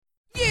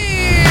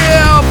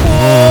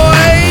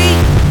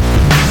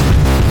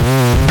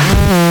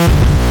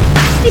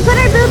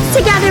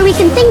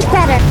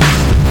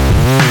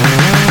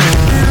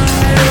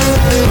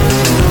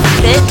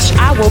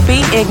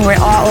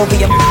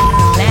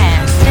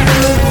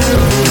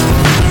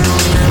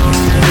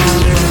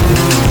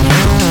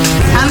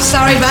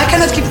sorry, but I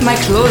cannot keep my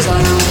clothes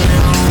on.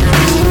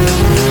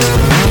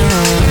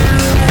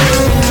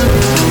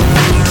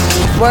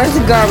 Where's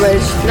the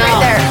garbage? No. Right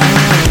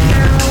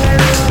there.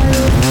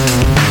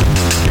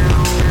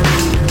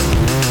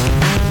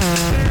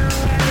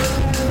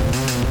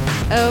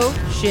 Oh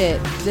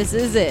shit, this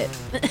is it.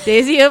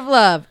 Daisy of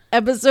Love,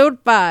 episode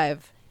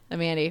 5.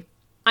 I'm Andy.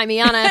 I'm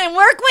Iana. And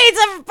we're queens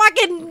of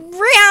fucking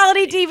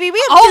reality TV. We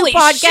have Holy two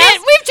podcasts.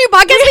 shit, we have 2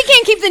 podcasts. We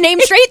can't keep the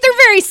names straight. They're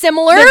very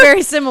similar. They're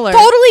very similar.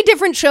 Totally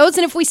different shows,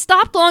 and if we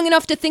stopped long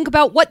enough to think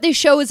about what this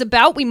show is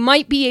about, we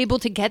might be able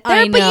to get there.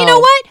 I But you know. know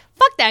what?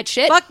 Fuck that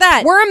shit. Fuck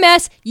that. We're a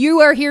mess.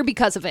 You are here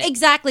because of it.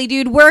 Exactly,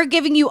 dude. We're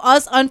giving you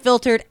us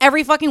unfiltered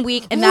every fucking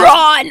week. And that's,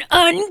 Raw and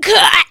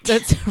uncut.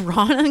 that's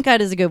raw and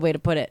uncut is a good way to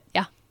put it.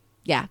 Yeah.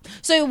 Yeah.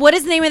 So what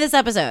is the name of this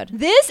episode?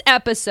 This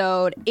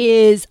episode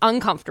is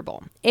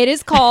uncomfortable. It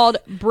is called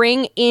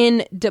Bring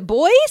In Da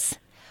Boys,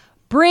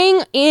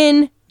 Bring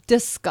In Da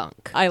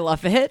Skunk. I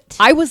love it.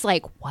 I was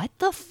like, what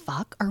the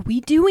fuck are we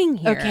doing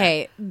here?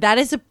 Okay,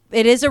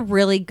 it is a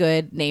really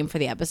good name for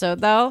the episode,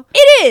 though.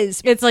 It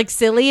is. It's like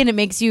silly and it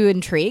makes you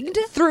intrigued.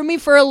 Threw me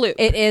for a loop.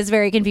 It is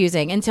very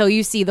confusing until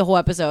you see the whole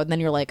episode, and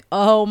then you're like,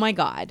 oh my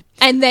god.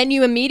 And then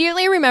you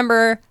immediately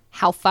remember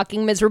how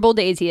fucking miserable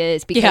Daisy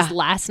is because Yeah.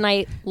 last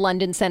night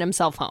London sent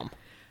himself home.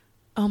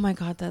 Oh my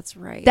god, that's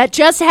right. That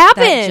just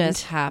happened.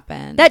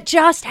 That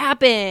just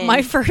happened. My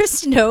My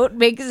first note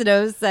makes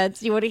no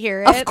sense. You want to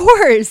hear it? of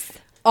course.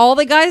 All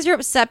the guys are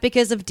upset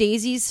because of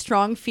Daisy's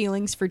strong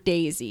feelings for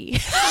Daisy.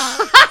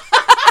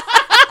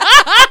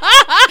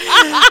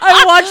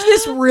 I watched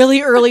this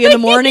really early in the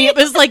morning. It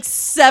was like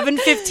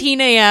 7:15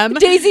 a.m.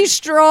 Daisy's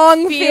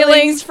strong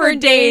feelings for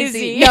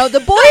Daisy. No, the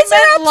boys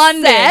I are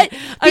meant London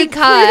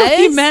because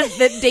he meant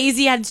that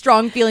Daisy had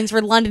strong feelings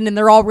for London, and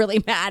they're all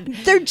really mad.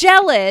 they're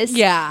jealous.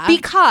 Yeah.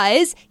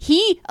 Because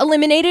he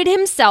eliminated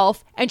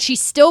himself and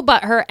she's still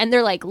butthurt. And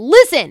they're like,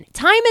 listen,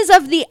 time is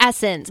of the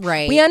essence.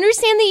 Right. We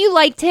understand that you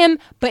liked him,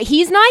 but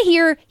he's not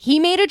here. He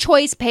made a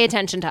choice. Pay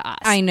attention to us.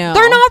 I know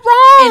They're not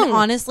wrong. and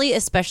honestly,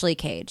 especially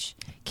Cage.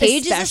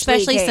 Cage is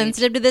especially Cage.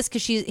 sensitive to this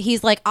because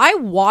he's like, I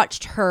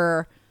watched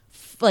her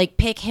like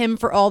pick him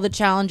for all the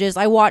challenges.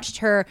 I watched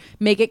her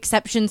make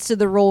exceptions to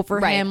the rule for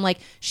Right. him. Like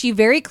she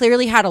very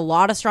clearly had a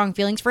lot of strong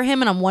feelings for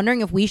him, and I'm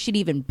wondering if we should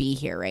even be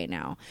here right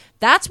now.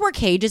 That's where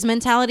Cage's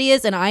mentality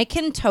is, and I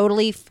can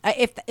totally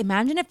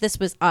imagine if this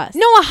was us.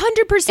 No,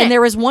 100%. And there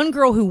was one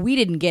girl who we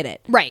didn't get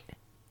it, right.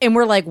 and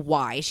we're like,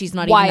 why? She's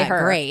not Why even that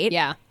her? great.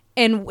 Yeah.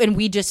 and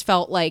we just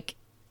felt like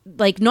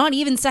not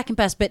even second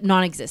best, but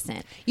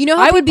non-existent. You know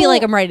how I would be people-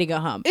 like, I'm ready to go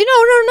home. No, You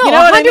know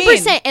what I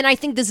 100%. mean? And I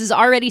think this is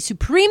already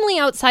supremely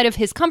outside of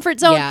his comfort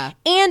zone. Yeah.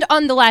 And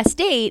on the last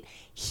date,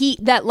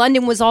 that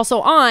London was also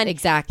on.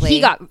 Exactly.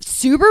 He got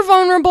super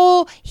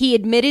vulnerable. He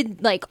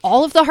admitted like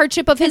all of the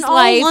hardship of his And all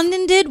life.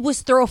 London did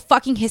was throw a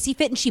fucking hissy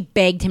fit, and she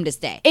begged him to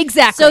stay.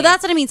 Exactly. So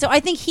that's what I mean. So I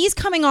think he's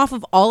coming off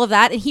of all of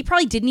that, and he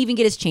probably didn't even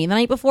get his chain the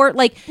night before.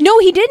 Like, No,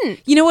 he didn't.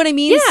 you know what I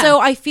mean? Yeah.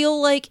 So I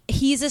feel like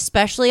he's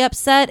especially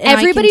upset, and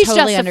Everybody's I can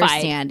totally justified.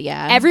 understand.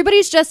 Yeah,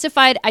 Everybody's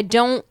justified. I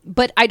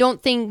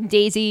don't think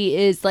Daisy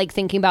is like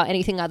thinking about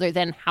anything other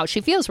than how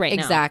she feels right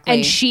now. Exactly.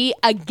 And she,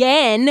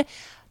 again,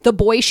 the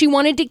boy she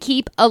wanted to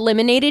keep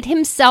eliminated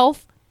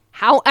himself.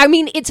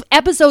 It's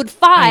episode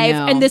 5,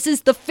 know. and this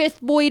is the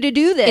 5th boy to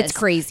do this. It's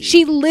crazy.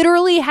 She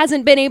literally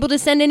hasn't been able to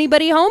send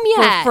anybody home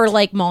yet. for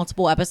like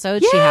multiple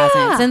episodes, she Yeah.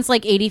 hasn't since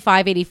like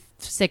 85,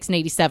 86, and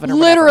 87. Or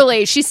whatever.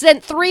 Literally, she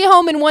sent 3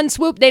 home in one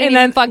swoop. They didn't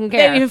even fucking They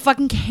care. didn't even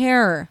fucking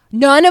care.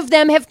 None of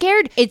them have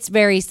cared. It's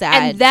very sad.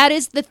 And that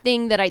is the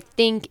thing that I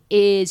think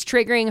is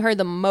triggering her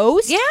the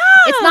most. Yeah.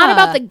 It's not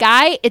about the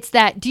guy. It's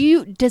that,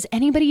 does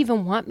anybody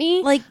even want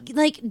me? like,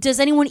 does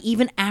anyone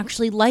even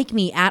actually like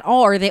me at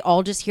all? Or are they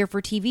all just here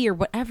for TV or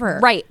whatever?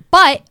 Right.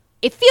 But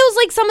it feels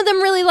like some of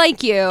them really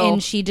like you.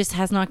 And she just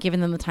has not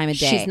given them the time of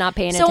day. She's not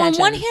paying So on attention.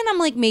 one hand, I'm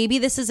like, maybe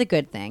this is a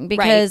good thing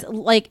because,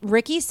 like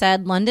Ricky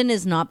said, London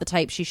is not the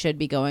type she should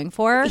be going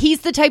for.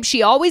 He's the type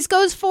she always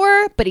goes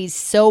for, but he's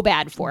so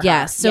bad for her.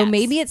 Yes. So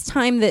maybe it's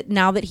time that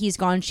now that he's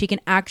gone, she can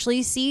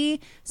actually see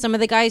some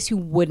of the guys who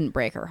wouldn't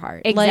break her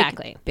heart.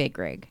 Exactly. Like Big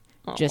Rig.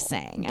 Just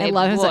saying. I baby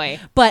love him. boy.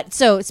 But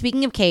so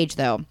speaking of Cage,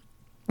 though,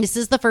 this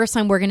is the first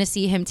time we're going to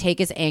see him take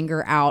his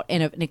anger out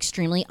in an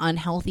extremely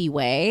unhealthy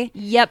way.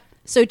 Yep.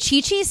 So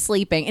Chi-Chi's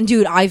sleeping, and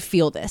dude, I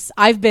feel this.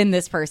 I've been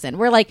this person.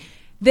 We're like,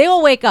 they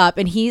will wake up,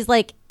 and he's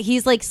like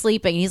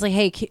sleeping, and he's like,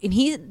 hey, and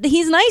he's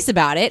nice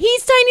about it.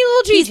 He's tiny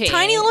little Chi-Chi. He's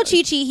tiny little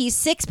Chi-Chi. He's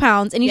 6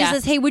 pounds, and he just Yeah.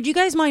 says, hey, would you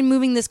guys mind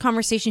moving this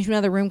conversation to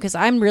another room because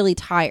I'm really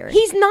tired.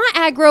 He's not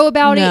aggro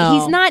about No. it.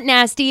 He's not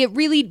nasty. It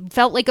really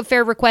felt like a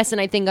fair request, and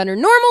I think under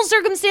normal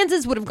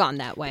circumstances would have gone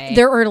that way.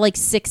 There are like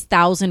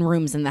 6,000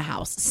 rooms in the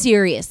house.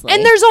 Seriously.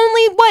 And there's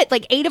only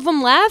like 8 of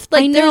them left.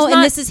 Like I know, there's and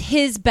not- this is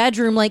his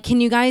bedroom. Like,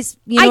 can you guys,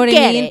 you know what I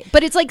get mean? it,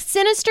 but it's like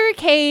Sinister,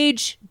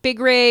 Cage,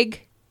 Big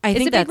Rig. I Is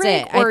think it Big that's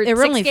Rig it. or There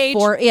were 6 only gauge?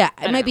 4. Yeah,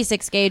 I it don't might know. be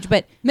 6 gauge,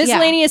 but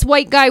Miscellaneous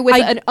white guy with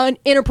I- an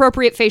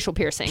inappropriate facial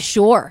piercing.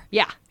 Sure.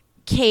 Yeah.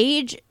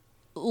 Cage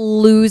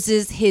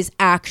loses his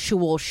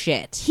actual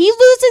shit. He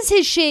loses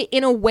his shit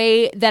in a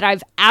way that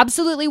I've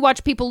absolutely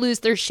watched people lose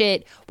their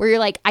shit where you're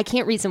like, I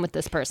can't reason with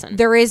this person.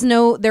 There is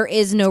no,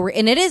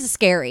 and it is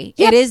scary.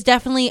 Yep. It is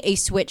definitely a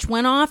switch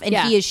went off, and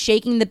Yeah. he is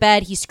shaking the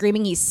bed. He's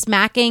screaming. He's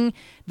smacking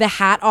the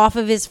hat off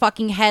of his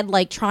fucking head,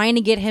 like trying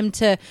to get him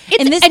to.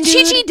 And this Chi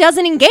dude- Chi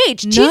doesn't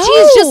engage. No. Chi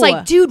Chi is just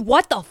like, dude,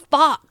 what the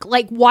fuck?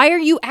 Like, why are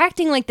you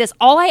acting like this?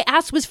 All I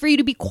asked was for you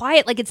to be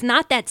quiet. Like, it's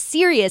not that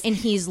serious. and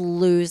he's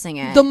losing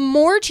it. The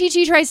more Chi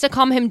Chi tries to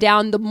calm him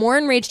down, the more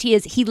enraged he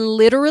is. He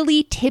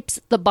literally tips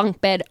the bunk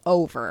bed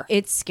over.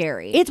 It's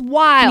scary. It's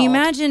wild. Can you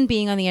imagine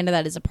being on the end of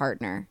that as a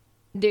partner?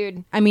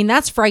 Dude. I mean,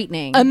 that's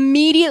frightening.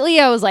 Immediately,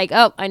 I was like,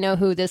 oh, I know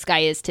who this guy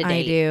is today.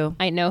 I do.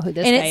 I know who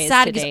this and guy it's is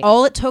sad today. because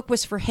all it took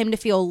was for him to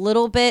feel a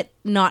little bit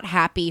not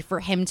happy,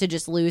 for him to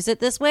just lose it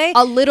this way.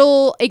 A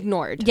little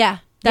ignored. Yeah,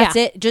 that's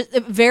Yeah. it. Just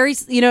very,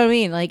 you know what I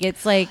mean? Like,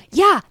 it's like,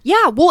 Yeah.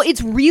 Well,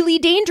 it's really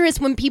dangerous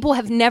when people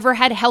have never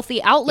had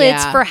healthy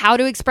outlets Yeah. for how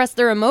to express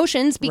their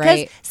emotions because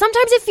Right.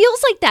 sometimes it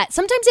feels like that.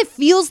 Sometimes it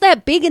feels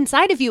that big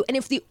inside of you. And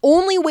if the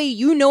only way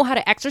you know how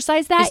to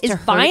exercise that is to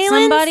hurt violence,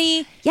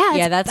 somebody. yeah,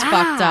 yeah, it's that's bad.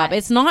 fucked up.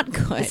 It's not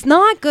good. It's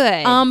not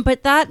good.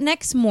 But that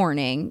next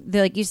morning,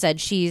 like you said,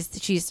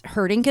 she's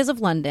hurting because of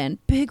London.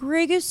 Big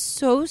Rig is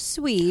so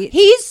sweet.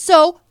 He's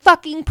so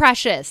fucking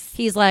precious.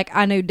 He's like,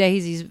 I know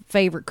Daisy's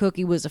favorite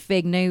cookie was a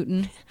Fig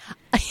Newton.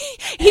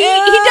 He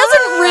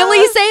doesn't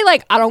really say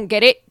like I don't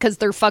get it because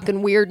they're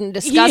fucking weird and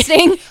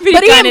disgusting, He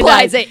but he kinda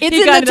implies does. it. It's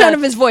He in the kinda tone does.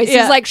 of his voice.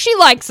 Yeah. He's like she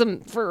likes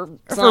him for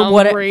some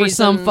reason. For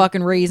some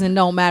fucking reason.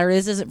 Don't matter.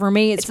 This isn't for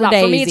me. It's for not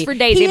Daisy. for me, it's for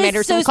Daisy. He I made is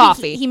her some sweet.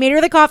 coffee. He made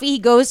her the coffee. He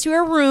goes to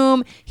her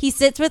room. He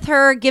sits with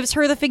her, gives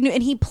her the Fig Newton,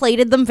 and he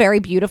plated them very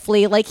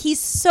beautifully. Like, he's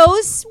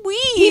so sweet.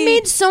 He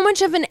made so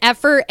much of an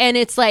effort, and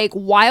it's like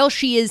while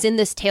she is in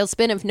this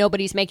tailspin of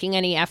nobody's making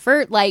any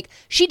effort, like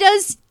she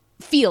does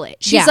feel it.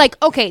 She's Yeah. like,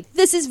 okay,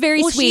 this is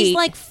very Well, sweet. she's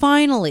like,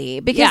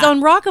 finally, because Yeah.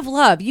 on Rock of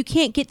Love, you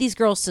can't get these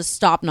girls to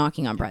stop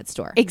knocking on Brett's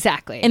door.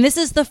 exactly. And this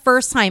is the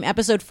first time,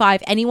 episode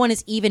 5, anyone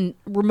has even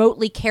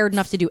remotely cared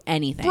enough to do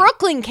anything.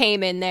 Brooklyn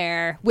came in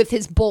there with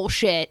his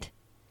bullshit,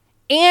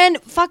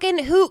 and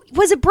fucking who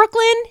was it?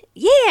 Brooklyn?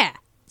 Yeah,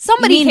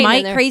 somebody You mean came Mike,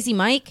 in there. Crazy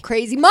Mike?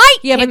 Crazy Mike.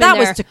 Yeah, but came that in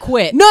was there. to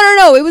quit.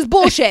 No, it was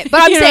bullshit.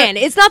 But I'm You know- saying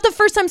it's not the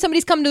first time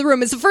somebody's come to the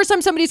room. It's the first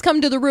time somebody's come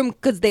to the room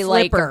because they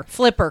like her.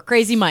 Flipper,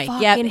 Crazy Mike.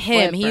 Yeah, Fucking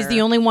him. He's Flipper.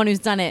 the only one who's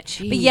done it.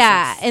 But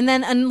yeah, and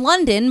then in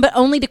London, but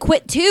only to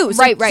quit too.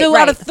 So, Right, So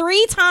out right. of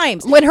 3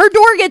 times, When her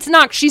door gets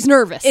knocked, she's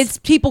nervous. it's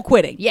people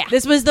quitting. Yeah.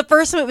 This was the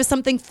first time it was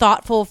something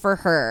thoughtful for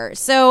her.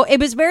 So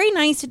it was very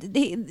nice.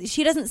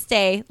 She doesn't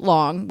stay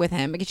long with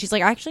him because she's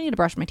like, I actually need to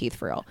brush my teeth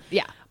for real.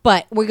 Yeah.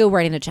 But we go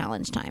right into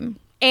challenge time.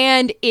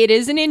 and it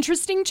is an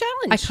interesting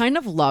challenge. I kind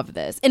of love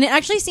this. And it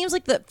actually seems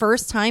like the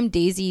first time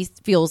Daisy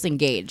feels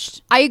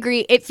engaged. I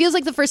agree. It feels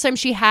like the first time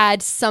she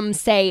had some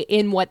say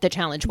in what the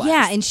challenge was.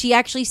 Yeah, and she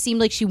actually seemed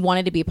like she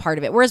wanted to be a part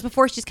of it. Whereas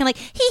before, she's kind of like,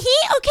 hee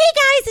hee, okay,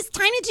 guys, it's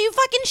time to do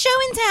fucking show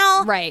and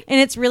tell. Right.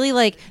 And it's really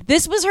like,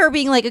 this was her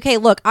being like, okay,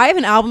 look, I have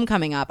an album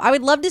coming up. I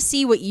would love to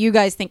see what you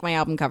guys think my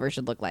album cover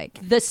should look like.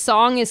 The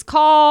song is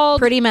called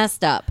Pretty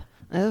messed up.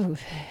 Oh,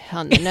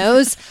 on the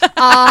nose.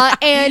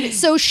 And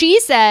so she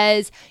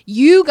says,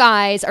 you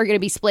guys are going to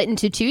be split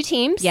into 2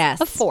 teams Yes.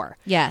 of 4.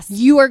 Yes.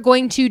 You are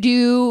going to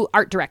do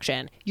art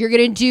direction. You're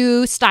going to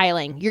do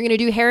styling. You're going to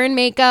do hair and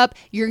makeup.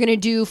 You're going to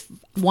do...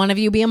 One of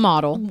you be a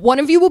model. One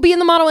of you will be in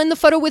the model in the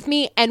photo with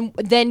me, and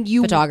then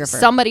you... Photographer.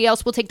 Somebody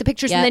else will take the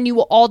pictures, Yep. and then you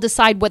will all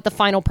decide what the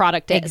final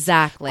product is.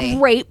 Exactly.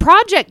 Great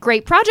project.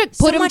 Put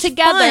So them much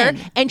together,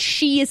 fun. and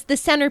she is the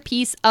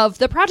centerpiece of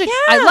the project.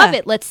 Yeah. I love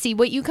it. Let's see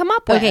what you come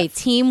up with. Okay,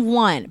 team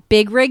 1.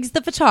 Big Rig's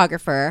the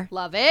photographer.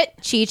 Love it.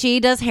 Chi Chi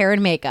does hair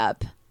and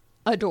makeup.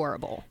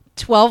 Adorable.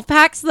 12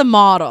 Pack's the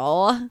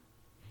model.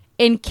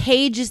 And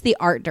Cage is the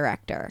art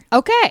director.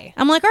 Okay.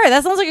 I'm like, all right,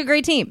 that sounds like a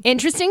great team.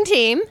 Interesting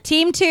team.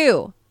 Team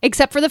 2.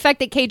 Except for the fact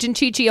that Cage and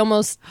Chi-Chi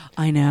almost...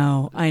 I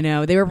know.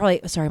 They were probably,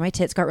 sorry, my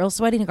tits got real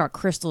sweaty and I got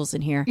crystals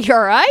in here.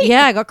 You're right?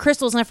 Yeah, I got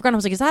crystals and I forgot. I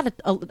was like, is that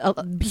a there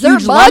a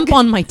huge bug? lump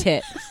on my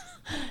tit?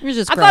 It was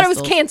just I thought it was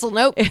crystals. canceled.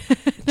 Nope.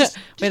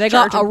 But I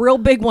got a real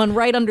big one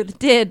right under the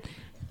tit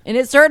and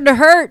it's starting to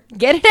hurt.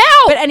 Get it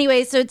out. But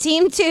anyway, so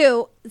team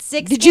 2,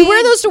 6 Did you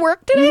wear those to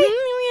work today?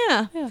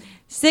 Yeah.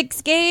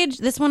 6 gauge.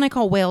 This one I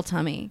call whale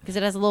tummy because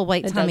it has a little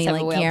white It tummy does have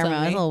like a whale Guillermo. tummy.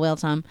 It has a little whale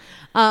tum.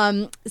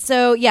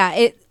 So yeah,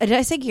 did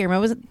I say Guillermo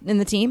was in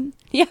the team?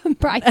 Yeah,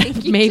 I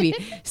think you Maybe.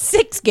 did.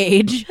 6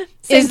 gauge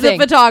Same is thing.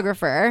 the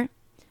photographer.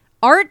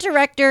 Art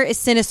director is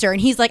Sinister,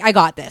 and he's like, I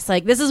got this.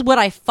 Like, this is what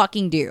I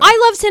fucking do.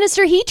 I love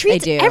Sinister. He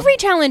treats do. every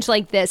challenge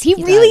like this. He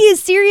really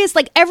is serious.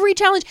 Like every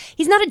challenge,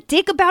 he's not a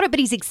dick about it, but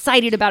he's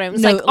excited about it.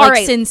 It's no, like, all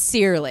right.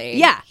 sincerely.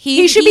 Yeah.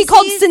 He should be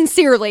called sees-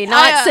 Sincerely,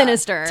 not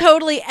Sinister.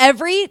 Totally.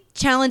 Every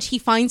challenge, he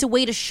finds a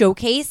way to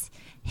showcase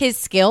his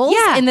skills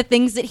Yeah. and the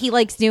things that he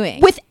likes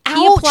doing Without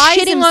He applies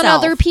shitting on himself.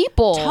 other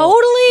people.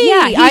 Totally.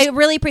 Yeah, I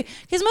really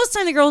because most of the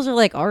time the girls are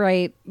like, all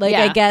right, like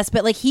Yeah. I guess,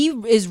 but like he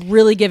is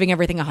really giving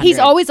everything 100. He's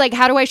always like,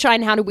 how do I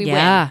shine? How do we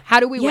Yeah. win? How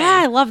do we win? Yeah,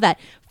 I love that.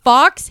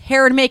 Fox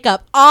hair and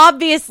makeup,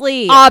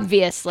 obviously.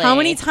 Obviously. How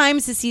many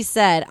times has he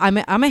said, I'm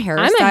a hairstylist?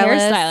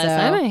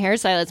 I'm a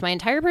hairstylist. My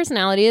entire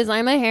personality is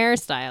I'm a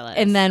hairstylist.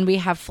 And then we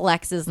have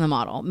Flex as the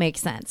model.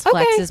 Makes sense.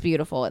 Flex is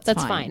beautiful.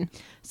 That's fine.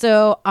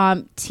 So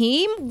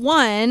team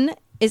 1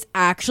 is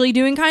actually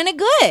doing kind of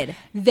good.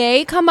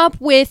 They come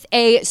up with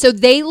so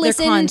they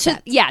listen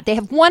to, they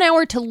have 1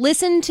 hour to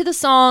listen to the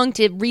song,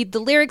 to read the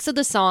lyrics of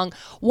the song.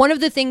 One of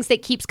the things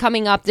that keeps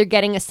coming up, they're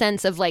getting a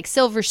sense of like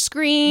silver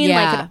screen,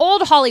 like an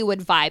old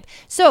Hollywood vibe.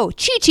 So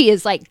Chi-Chi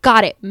is like,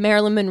 got it,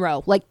 Marilyn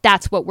Monroe. Like,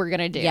 that's what we're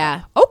going to do.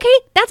 Yeah. Okay,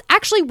 that's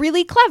actually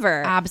really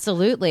clever.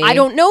 Absolutely. I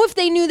don't know if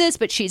they knew this,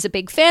 but she's a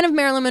big fan of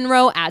Marilyn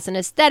Monroe as an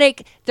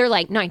aesthetic. They're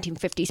like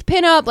 1950s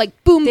pinup,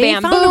 like boom,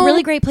 bam, boom. They found a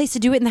really great place to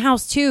do it in the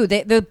house too.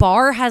 The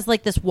bar has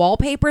like this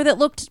wallpaper that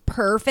looked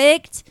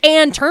perfect,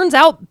 and turns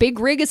out Big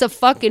Rig is a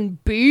fucking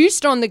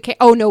beast on the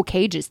oh no,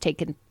 Cage is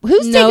taking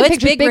taking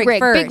pictures? Big Rig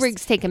first. Big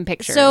Rig's taking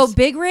pictures. So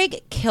Big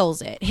Rig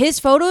kills it. His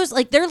photos,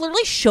 like, they're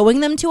literally showing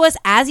them to us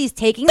as he's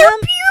taking them.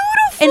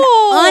 Beautiful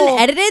and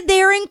unedited.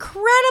 They are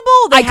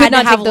incredible. I could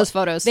not take those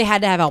photos. They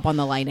had to have help on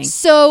the lighting,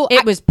 so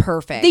it was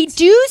perfect. They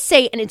do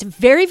say, and it's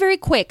very, very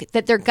quick,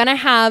 that they're gonna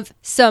have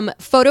some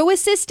photo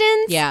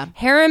assistants,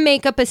 hair and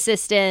makeup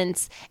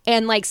assistants,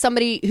 and like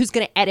somebody who's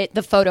gonna edit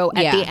the photo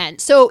at the end.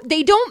 So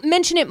they don't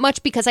mention it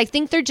much because I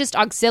think they're just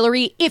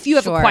auxiliary if you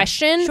have a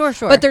question. Sure.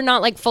 But they're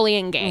not like fully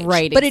engaged.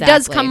 Right. But it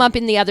does come up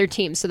in the other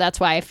teams, so that's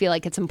why I feel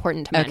like it's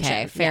important to mention.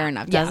 Okay, fair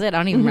enough. Does it? I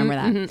don't even remember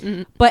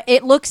that. But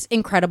it looks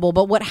incredible.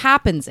 But what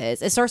happens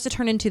is it starts to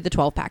turn into the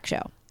 12-pack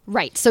show.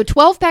 Right. So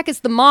 12-pack is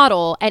the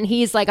model, and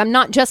he's like, I'm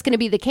not just going to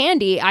be the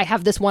candy. I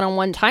have this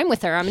one-on-one time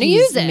with her. I'm going to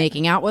use it.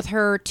 Making out with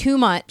her too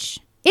much.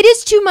 It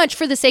is too much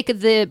for the sake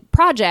of the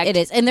project. It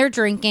is. And they're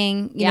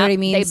drinking. You know what I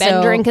mean? They've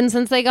been drinking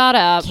since they got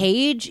up.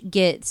 Cage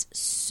gets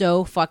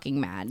so fucking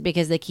mad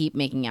because they keep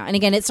making out. And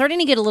again, it's starting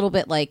to get a little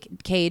bit like,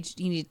 Cage,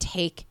 you need to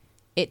take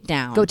it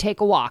down. Go take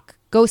a walk.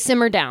 Go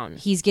simmer down.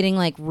 He's getting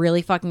like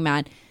really fucking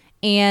mad.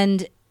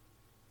 And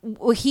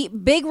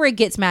Big Rig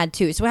gets mad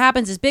too. So what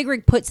happens is Big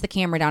Rig puts the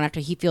camera down after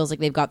he feels like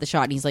they've got the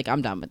shot, and he's like,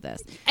 I'm done with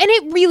this. And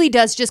it really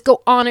does just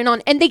go on,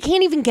 and they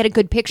can't even get a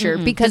good picture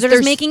because they're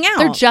just making out.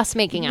 They're just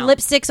making out.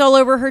 Lipstick's all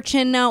over her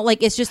chin now.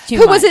 Like, it's just too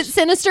much. Who was it?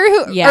 Sinister?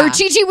 Or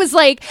Chi-Chi was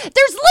like,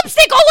 there's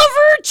lipstick all over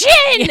her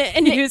chin.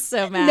 And he was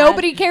so mad.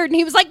 Nobody cared. And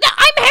he was like,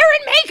 I'm hair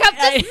and makeup.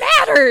 This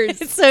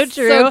matters. It's so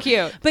true. So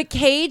cute. But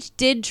Cage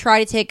did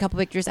try to take a couple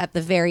pictures at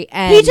the very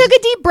end. He took a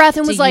deep breath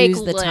and was like,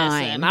 use the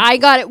time. I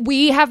got it.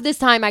 We have this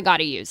time. I got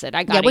to use it.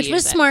 I got to use it. Which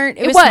was smart.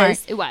 It was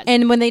smart. It was.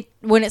 And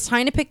when it's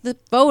time to pick the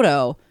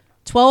photo,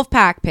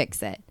 12-pack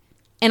picks it.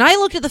 And I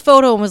looked at the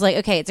photo and was like,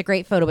 okay, it's a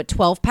great photo, but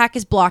 12-pack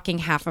is blocking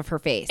half of her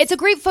face. It's a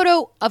great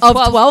photo of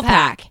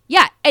 12-pack.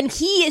 Yeah, and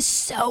he is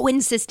so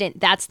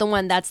insistent. That's the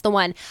one. That's the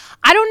one.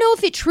 I don't know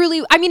if it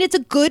truly... I mean, it's a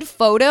good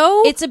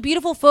photo. It's a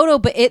beautiful photo,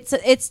 but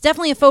it's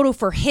definitely a photo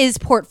for his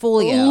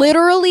portfolio.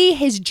 Literally,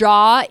 his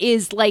jaw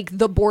is like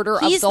the border of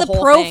the whole thing. He's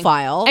the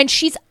profile. And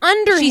she's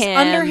under him. She's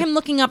under him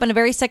looking up in a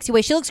very sexy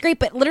way. She looks great,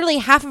 but literally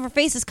half of her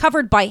face is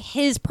covered by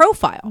his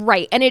profile.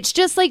 Right, and it's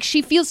just like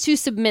she feels too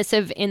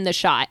submissive in the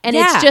shot. And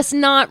it's just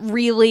not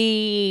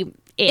really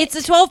It's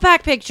a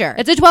 12-pack picture.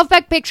 It's a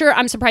 12-pack picture.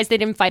 I'm surprised they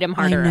didn't fight him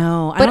harder. I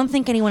know. I don't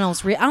think anyone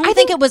else... I don't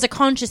think it was a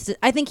conscious...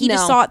 I think he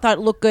just thought it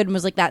looked good and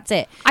was like, that's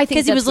it. I think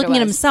because he was looking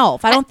at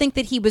himself. I don't think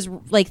that he was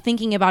like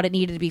thinking about it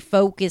needed to be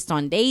focused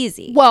on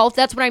Daisy. Well,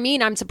 that's what I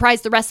mean. I'm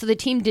surprised the rest of the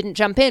team didn't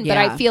jump in. But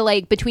I feel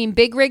like between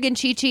Big Rig and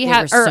Chi-Chi...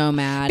 They were so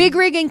mad. Big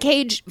Rig and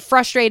Cage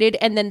frustrated,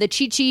 and then the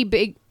Chi-Chi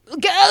big...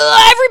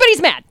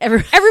 Everybody's mad.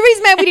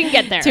 Everybody's mad we didn't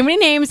get there. Too many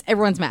names.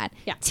 Everyone's mad.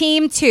 Yeah.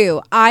 Team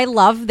 2. I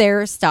love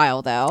their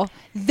style, though.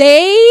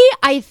 They,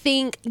 I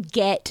think,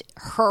 get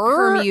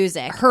her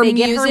music. They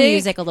get her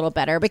music a little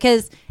better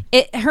because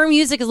her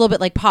music is a little bit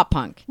like pop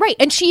punk. Right.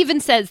 And she even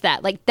says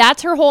that. Like,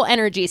 that's her whole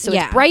energy. So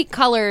it's bright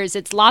colors.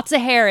 It's lots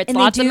of hair. It's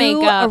lots of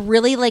makeup. A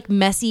really like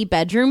messy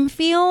bedroom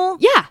feel.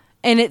 Yeah.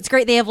 And it's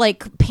great. They have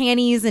like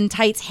panties and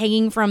tights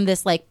hanging from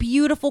this like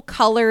beautiful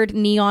colored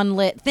neon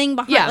lit thing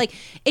behind. Yeah. Like,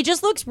 it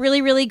just looks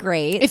really, really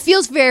great. It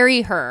feels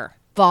very her.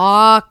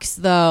 Fox,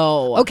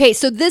 though. Okay,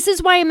 so this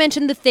is why I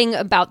mentioned the thing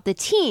about the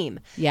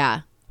team.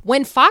 Yeah.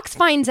 When Fox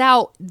finds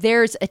out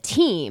there's a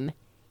team,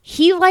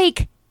 he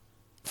like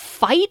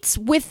fights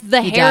with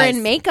the hair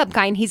and makeup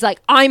guy, and he's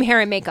like, I'm hair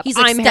and makeup. He's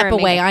like, step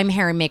away. I'm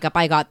hair and makeup.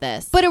 I got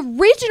this. But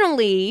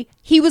originally,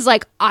 he was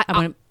like,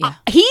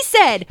 he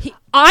said,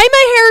 I'm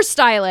a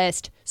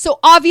hairstylist, so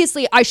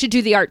obviously I should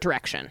do the art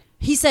direction.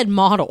 He said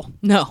model.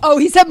 No. Oh,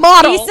 he said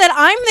model. He said,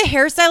 I'm the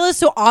hairstylist,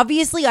 so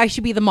obviously I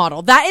should be the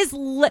model. That is...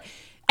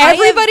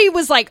 Everybody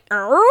was like,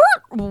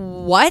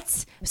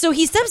 what? So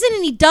he steps in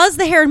and he does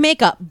the hair and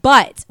makeup.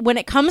 But when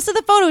it comes to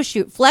the photo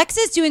shoot, Flex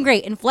is doing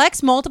great. And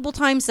Flex multiple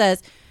times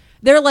says...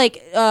 They're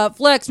like,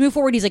 Flex, move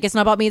forward. He's like, it's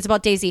not about me, it's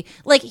about Daisy.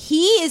 Like,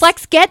 he is...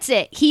 Flex gets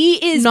it.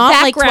 He is not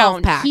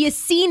background. Like 12-pack. He is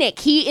scenic.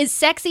 He is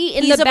sexy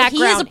in the background.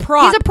 He is a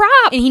prop. He's a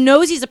prop. And he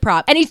knows he's a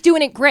prop. And he's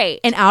doing it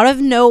great. And out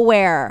of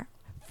nowhere,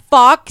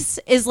 Fox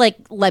is like,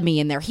 let me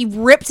in there. He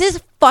rips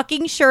his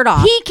fucking shirt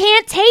off. He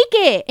can't take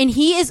it. And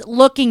he is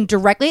looking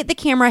directly at the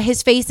camera.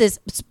 His face is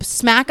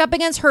smack up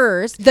against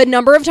hers. The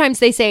number of times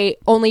they say,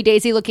 only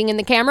Daisy looking in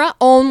the camera,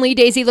 only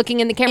Daisy looking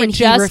in the camera. And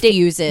he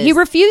refuses. He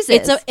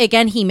refuses.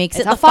 Again, he makes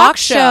it a the Fox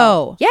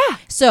show. Yeah.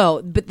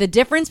 So, but the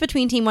difference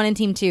between Team 1 and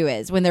Team 2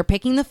 is when they're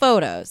picking the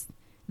photos,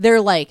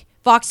 they're like,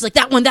 Fox is like,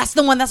 that one, that's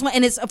the one, that's the one.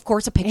 And it's, of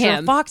course, a picture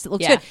of Fox. It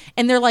looks good.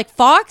 And they're like,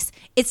 Fox,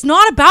 it's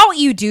not about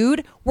you,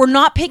 dude. We're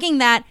not picking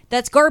that.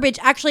 That's garbage.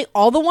 Actually,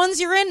 all the ones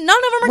you're in, none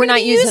of them are going to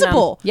be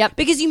usable. Yep.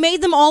 Because you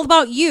made them all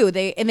about you.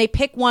 They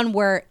pick one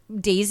where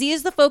Daisy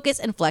is the focus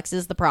and Flex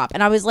is the prop.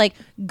 And I was like,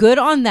 good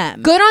on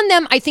them. Good on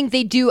them. I think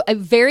they do a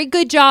very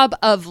good job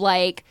of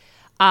like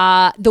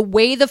the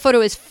way the photo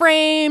is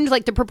framed,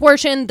 like the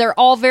proportion. They're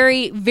all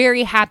very,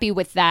 very happy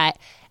with that.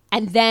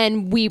 And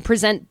then we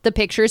present the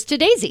pictures to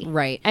Daisy.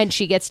 Right. And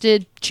she gets to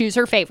choose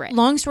her favorite.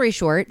 Long story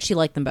short, she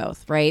liked them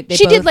both, right?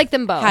 She did like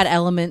them both. Had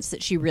elements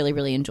that she really,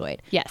 really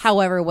enjoyed. Yes.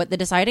 However, what the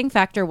deciding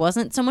factor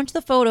wasn't so much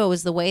the photo,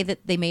 was the way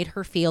that they made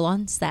her feel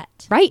on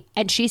set. Right.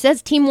 And she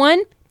says, Team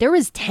 1, there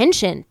was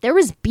tension. There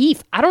was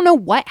beef. I don't know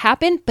what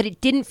happened, but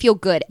it didn't feel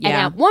good. Yeah. And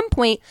at one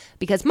point,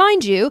 because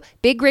mind you,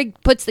 Big Rig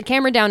puts the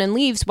camera down and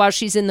leaves while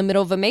she's in the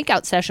middle of a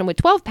makeout session with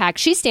 12 pack.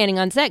 She's standing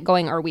on set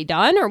going, are we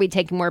done? Are we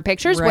taking more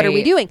pictures? What are we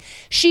Right. doing?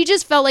 She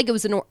just felt like it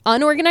was an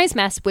unorganized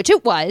mess, which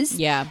it was.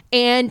 Yeah.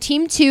 And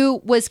Team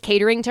 2 was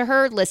catering to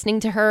her, listening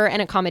to her, and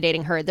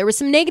accommodating her. There was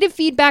some negative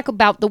feedback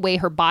about the way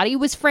her body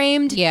was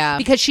framed. Yeah.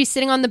 Because she's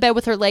sitting on the bed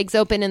with her legs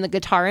open and the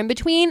guitar in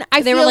between.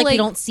 They were like, we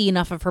don't see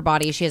enough of her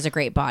body. She has a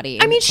great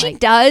body. I mean, And she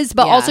does,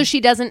 but yeah. also she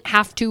doesn't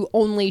have to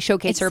only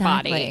showcase her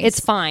body. Exactly. It's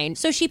fine.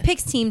 So she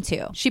picks Team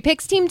 2. She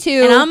picks Team 2.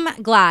 And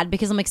I'm glad,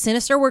 because I'm like,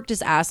 Sinister worked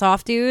his ass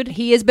off, dude.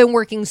 He has been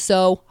working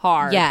so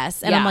hard.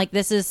 Yes. And I'm like,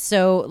 this is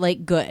so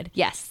like good.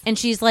 Yes. And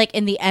she's like,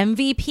 and the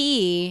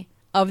MVP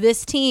of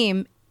this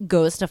team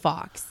goes to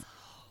Fox.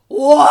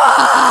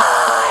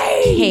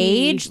 Why?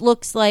 Cage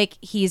looks like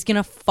he's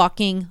gonna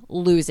fucking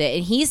lose it.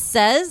 And he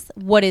says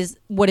what is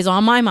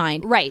on my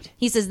mind. Right.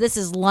 He says this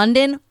is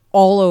London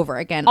all over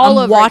again. All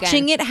I'm over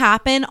watching again. it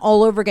happen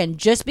all over again.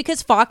 Just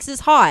because Fox is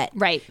hot.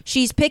 Right.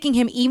 She's picking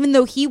him even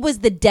though he was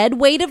the dead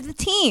weight of the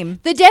team.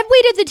 The dead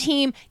weight of the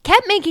team,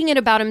 kept making it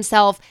about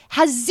himself,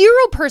 has zero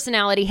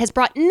personality, has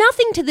brought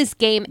nothing to this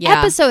game, Yeah.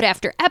 episode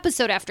after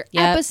episode after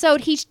Yep.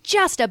 episode. He's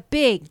just a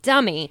big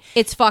dummy.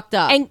 It's fucked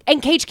up.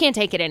 And Cage can't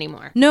take it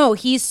anymore. No,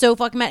 he's so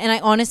fucking mad. And I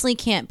honestly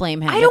can't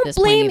blame him. I at don't this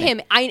point blame either.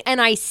 him.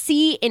 I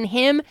see in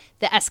him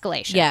the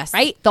escalation. Yes.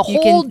 Right? The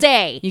You whole can-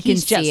 day, you can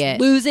he's just see it.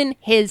 losing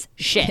his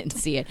Can shit.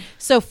 see it.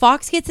 So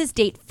Fox gets his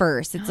date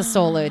first. It's a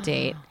solo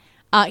date.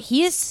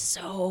 He is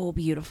so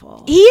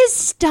beautiful, He is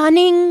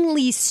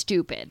stunningly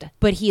stupid.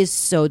 but he is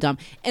so dumb.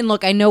 And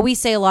look, I know we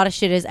say a lot of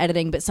shit is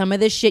editing, but some of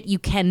this shit you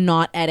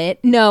cannot edit.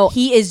 No.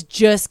 he is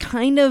just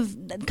kind of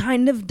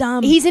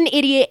dumb. He's an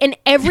idiot. And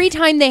every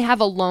time they have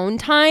alone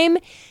time,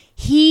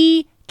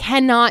 he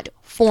cannot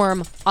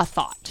form a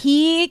thought.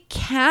 He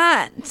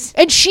can't.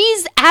 And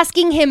she's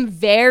asking him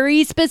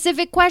very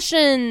specific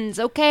questions.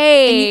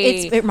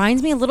 Okay. It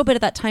reminds me a little bit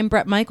of that time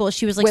Brett Michaels.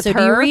 She was like, With so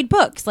do you her? read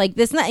books? Like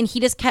this and that. And he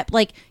just kept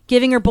like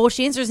giving her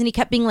bullshit answers, and he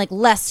kept being like,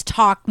 less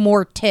talk,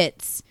 more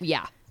tits.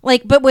 Yeah.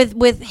 Like, but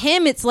with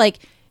him, it's like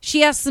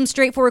she asks some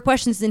straightforward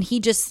questions, and he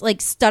just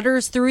like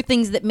stutters through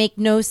things that make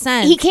no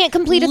sense. He can't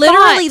complete a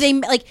Literally,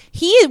 thought.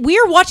 we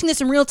are watching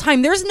this in real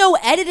time. There's no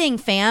editing,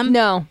 fam.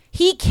 No.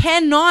 He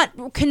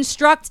cannot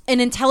construct an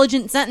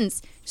intelligent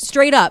sentence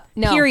straight up.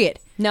 No. Period.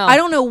 No. I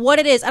don't know what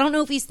it is. I don't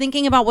know if he's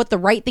thinking about what the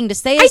right thing to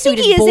say is. I so think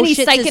just he is, and he's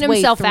bullshits psyching his way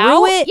himself through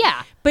out. it.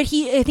 Yeah. But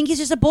I think he's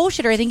just a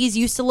bullshitter. I think he's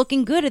used to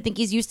looking good. I think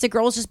he's used to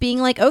girls just being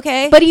like,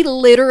 okay. But he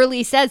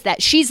literally says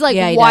that. She's like,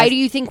 Yeah, he why does. do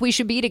you think we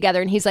should be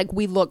together? And he's like,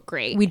 we look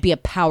great. we'd be a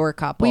power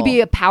couple. We'd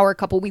be a power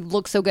couple. We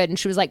look so good. And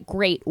she was like,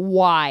 great.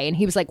 Why? And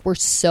he was like, we're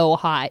so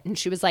hot. And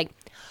she was like,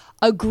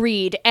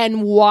 agreed.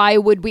 And why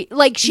would we?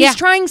 Like, she's Yeah.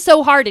 trying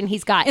so hard, and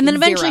he's got And then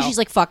eventually zero. she's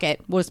like, fuck it.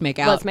 We'll just make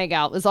out. let's make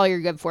out. That's all you're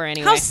good for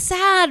anyway. How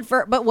sad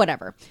but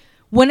whatever.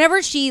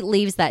 Whenever she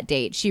leaves that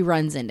date, she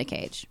runs into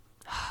Cage.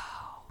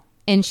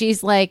 And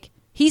she's like,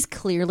 he's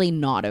clearly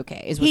not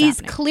okay, is what's He's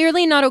happening.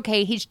 clearly not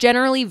okay. He's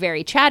generally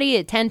very chatty,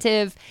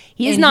 attentive.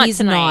 He's And not he's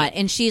tonight. not.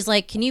 And she's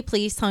like, can you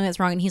please tell me that's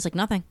wrong? And he's like,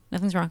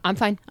 nothing's wrong. I'm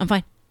fine. I'm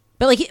fine.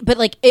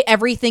 But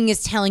everything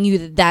is telling you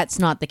that that's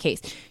not the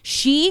case.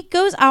 She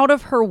goes out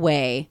of her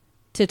way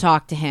to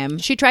talk to him.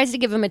 She tries to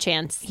give him a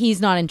chance.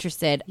 He's not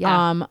interested.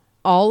 Yeah.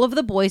 All of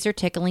the boys are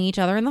tickling each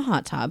other in the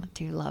hot tub. I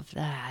do love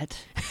that.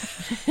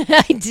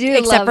 I do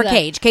Except love for that.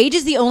 Cage. Cage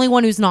is the only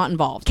one who's not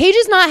involved. Cage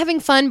is not having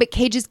fun, but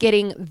Cage is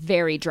getting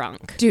very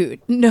drunk. Dude,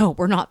 no,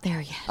 we're not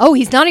there yet. Oh,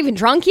 he's not even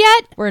drunk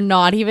yet? We're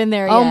not even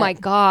there yet. Oh my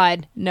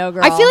God. No,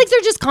 girl. I feel like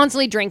they're just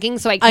constantly drinking,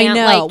 so I I can't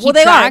know. like keep well,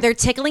 they track. are. They're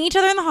tickling each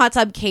other in the hot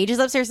tub. Cage is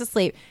upstairs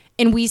asleep.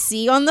 And we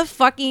see on the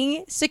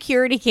fucking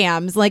security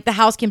cams, like the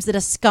house cams, that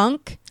a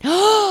skunk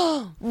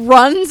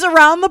runs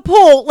around the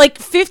pool like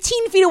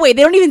 15 feet away.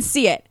 They don't even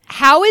see it.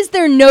 How is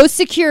there no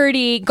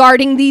security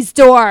guarding these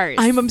doors?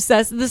 I'm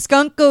obsessed. The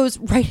skunk goes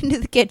right into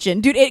the kitchen.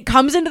 Dude, it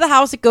comes into the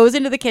house. It goes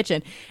into the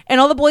kitchen. And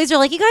all the boys are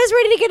like, you guys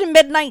ready to get a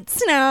midnight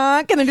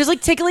snack? And they're just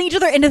like tickling each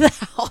other into the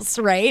house,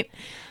 right?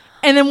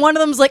 And then one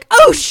of them's like,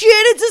 oh shit,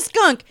 it's a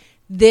skunk.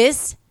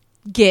 This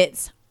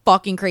gets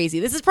fucking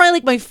crazy. This is probably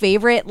like my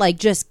favorite, like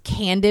just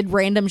candid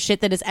random shit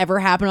that has ever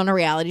happened on a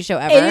reality show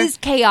ever. It is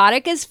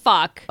chaotic as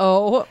fuck.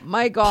 Oh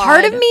my God.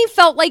 Part of me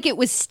felt like it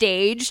was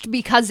staged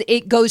because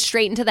it goes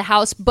straight into the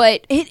house,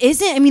 but it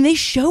isn't. I mean, they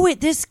show it.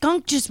 This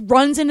skunk just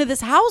runs into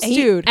this house,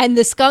 dude. And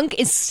the skunk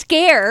is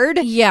scared.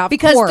 Yeah,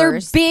 because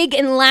they're big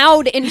and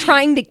loud and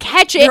trying to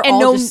catch it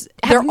and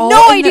have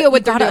no idea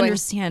what they're doing.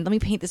 Understand. Let me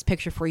paint this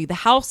picture for you. The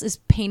house is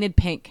painted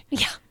pink.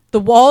 Yeah. The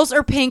walls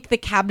are pink. The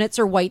cabinets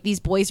are white. These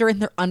boys are in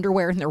their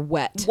underwear and they're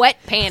wet. Wet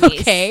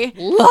panties. Okay.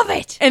 Love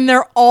it. And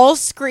they're all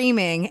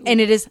screaming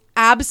and it is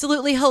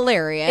absolutely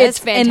hilarious. It's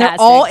fantastic. And they're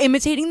all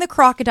imitating the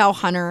crocodile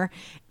hunter,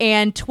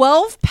 and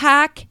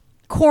 12-pack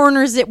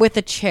corners it with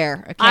a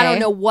chair. Okay? I don't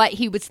know what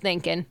he was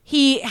thinking.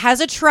 He has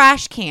a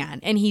trash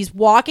can and he's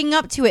walking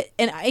up to it.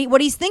 And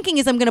what he's thinking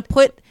is, I'm going to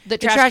put the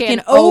trash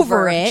can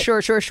over it.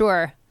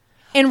 Sure.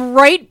 And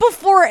right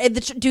before it,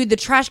 the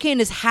trash can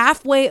is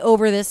halfway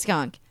over this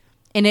skunk.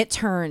 And it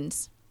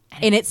turns.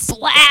 And it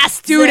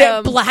blasts him.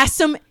 It blasts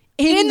him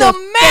in the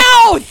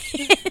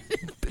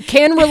mouth.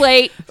 Can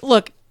relate.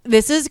 Look,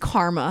 this is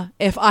karma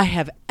if I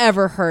have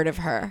ever heard of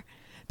her.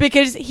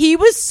 Because he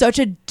was such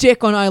a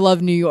dick on I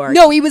Love New York.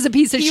 No, he was a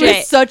piece of shit. He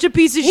was such a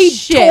piece of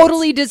shit. He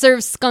totally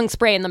deserves skunk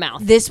spray in the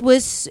mouth.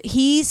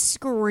 He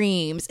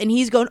screams and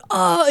he's going,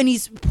 oh, and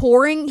he's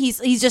pouring. He's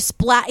just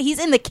splat. He's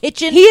in the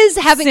kitchen. He is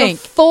having a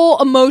full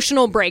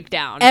emotional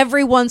breakdown.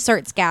 Everyone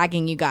starts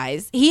gagging, you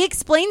guys. He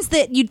explains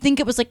that you'd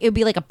think it would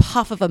be like a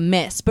puff of a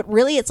mist, but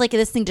really it's like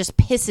this thing just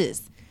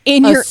pisses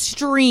in your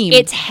stream.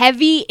 It's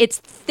heavy. It's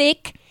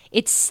thick.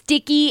 It's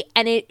sticky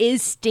and it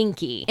is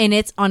stinky. And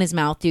it's on his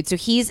mouth, dude. So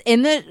he's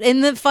in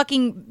the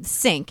fucking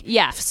sink.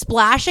 Yeah.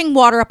 Splashing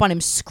water up on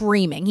him,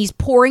 screaming. He's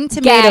pouring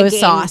tomato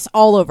sauce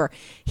all over.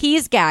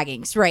 He's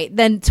gagging. Right.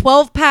 Then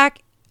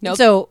 12-pack. Nope.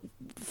 So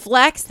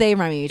Flex, they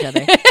remind me of each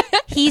other.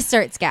 He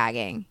starts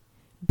gagging.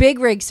 Big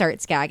Rig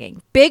starts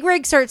gagging. Big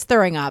Rig starts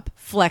throwing up.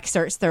 Flex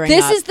starts throwing up.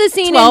 This is the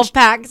scene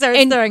 12-pack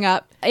starts throwing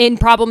up. In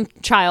Problem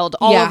Child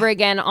all over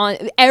again. On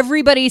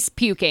everybody's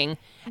puking.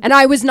 And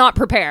I was not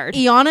prepared.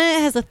 Iana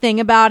has a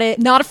thing about it.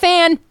 Not a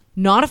fan.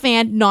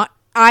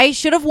 I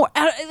should have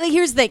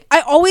here's the thing.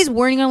 I always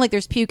warn you, like,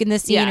 there's puke in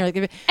this scene. Yeah. Or, like,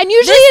 and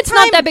usually it's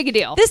not that big a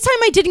deal. This time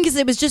I didn't because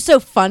it was just so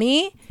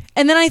funny.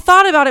 And then I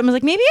thought about it and was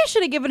like, maybe I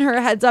should have given her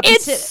a heads up.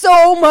 It's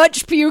so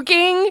much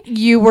puking.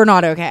 You were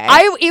not okay.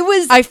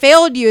 I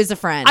failed you as a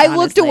friend. I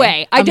looked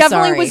away. I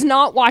definitely was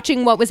not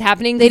watching what was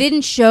happening. They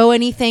didn't show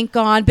any, thank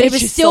God, but it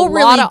was still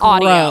really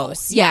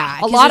gross. Yeah,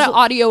 a lot of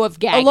audio of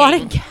gagging. A lot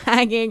of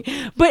gagging.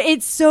 But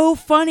it's so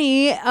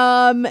funny.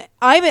 I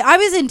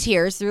was in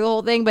tears through the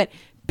whole thing, but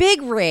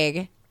Big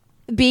Rig,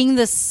 being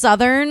the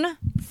southern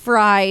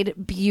fried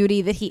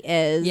beauty that he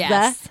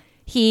is,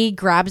 he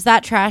grabs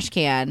that trash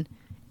can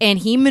and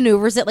he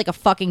maneuvers it like a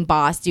fucking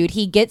boss, dude.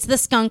 He gets the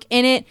skunk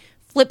in it,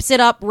 flips it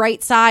up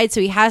right side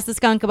so he has the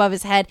skunk above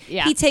his head.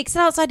 Yeah. He takes it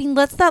outside and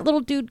lets that little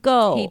dude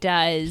go. He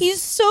does.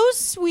 He's so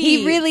sweet.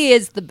 He really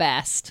is the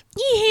best.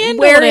 He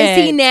handled Where it.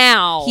 is he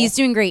now? He's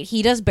doing great.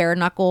 He does bare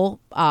knuckle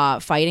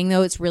fighting,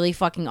 though. It's really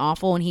fucking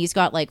awful. And he's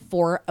got like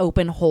 4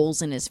 open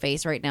holes in his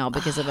face right now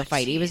because of a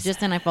fight. Jesus. He was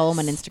just in. I follow him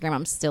on Instagram.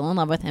 I'm still in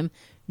love with him.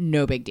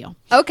 No big deal.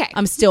 Okay.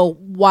 I'm still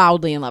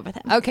wildly in love with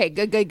him. Okay,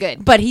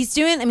 good. But he's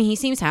doing, he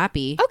seems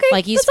happy. Okay.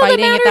 Like he's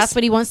fighting. If that's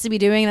what he wants to be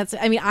doing,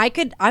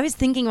 I was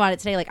thinking about it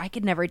today. Like I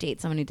could never date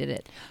someone who did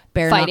it.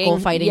 Bare knuckle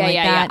fighting like that.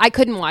 Yeah. I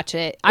couldn't watch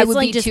it. I would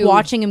like be just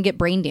watching him get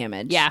brain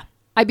damage. Yeah.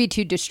 I'd be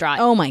too distraught.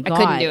 Oh my God. I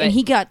couldn't do it. And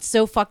he got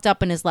so fucked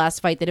up in his last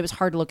fight that it was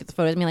hard to look at the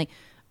photos. Like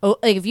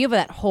if you have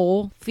that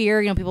hole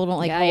fear, people don't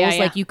like holes,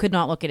 like you could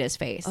not look at his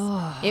face.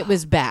 It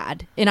was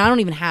bad. And I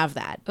don't even have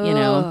that, you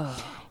know?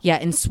 Yeah,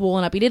 and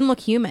swollen up. He didn't look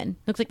human.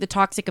 Looks like the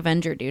Toxic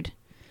Avenger, dude.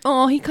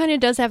 Oh, he kind of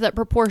does have that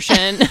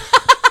proportion.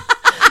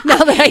 Now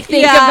that I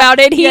think about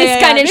it, he's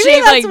kind of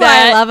shaped like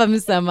that. I love him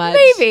so much.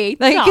 Maybe.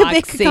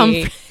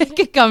 It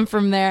could come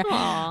from there.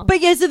 Aww. But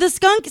yeah, so the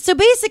skunk, so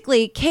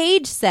basically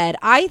Cage said,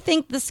 I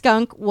think the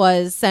skunk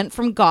was sent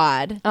from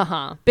God.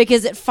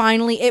 Because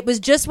it was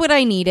just what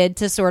I needed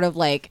to sort of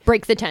like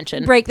break the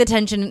tension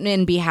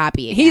and be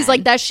happy again. He's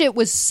like, that shit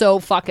was so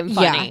fucking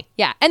funny.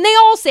 Yeah. And they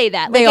all say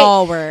that. They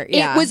all were.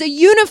 Yeah. It was a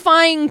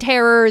unifying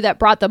terror that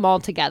brought them all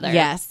together.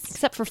 Yes.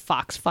 Except for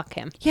Fox. Fuck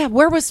him. Yeah.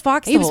 Where was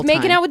Fox? He was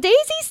making out with Daisy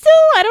still?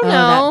 I don't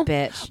know.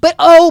 That bitch.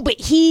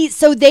 But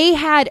so they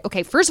had,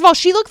 okay, first of all,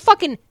 she looked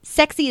fucking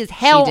sexy as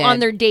hell on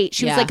their date.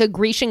 She was like a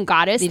Grecian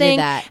goddess thing.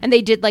 And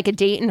they did like a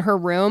date in her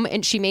room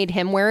and she made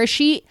him wear a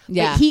sheet.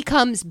 Yeah. But he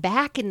comes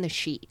back in the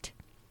sheet.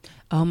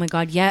 Oh my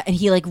God, yeah. And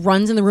he like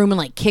runs in the room and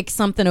like kicks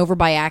something over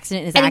by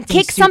accident. And, And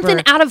kicks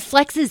something out of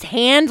Flex's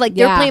hand. Like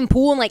they're playing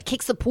pool and like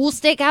kicks the pool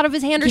stick out of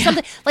his hand or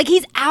something. Like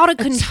he's out of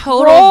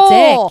control.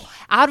 Total dick.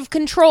 Out of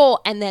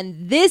control. And then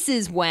this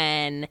is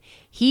when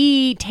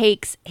he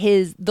takes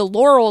the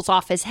laurels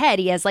off his head.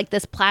 He has like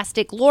this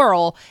plastic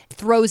laurel,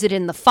 throws it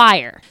in the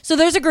fire. So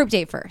there's a group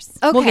date first.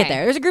 Okay. We'll get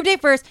there. There's a group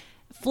date first.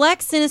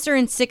 Flex, Sinister,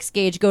 and 6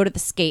 Gauge go to the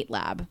skate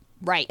lab.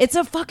 Right. It's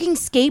a fucking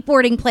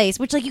skateboarding place,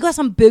 which like you got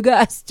some big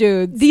ass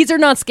dudes. These are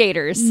not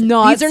skaters. These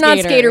are not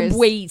skater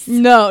boys.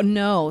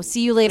 No.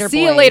 See you later boys.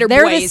 See you later boys.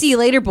 They're the see you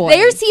later boys.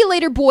 They're see you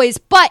later boys,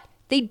 but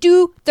they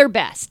do their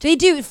best. They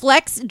do.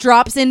 Flex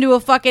drops into a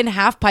fucking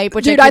half pipe,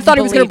 which I thought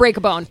he was going to break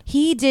a bone.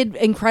 He did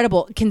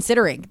incredible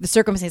considering the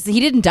circumstances. He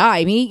didn't die.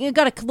 I mean, he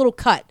got a little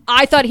cut.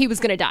 I thought he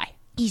was going to die.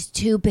 He's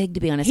too big to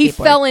be on a skateboard. He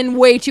fell in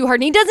way too hard,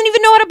 and he doesn't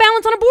even know how to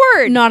balance on a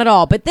board. Not at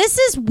all. But this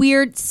is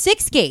weird.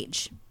 6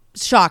 Gauge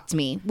shocked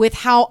me with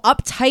how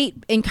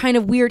uptight and kind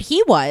of weird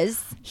he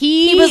was.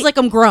 He was like,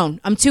 I'm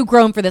grown. I'm too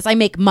grown for this. I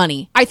make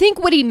money. I think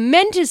what he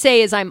meant to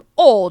say is I'm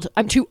old.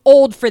 I'm too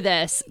old for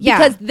this. Yeah.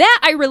 Because that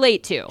I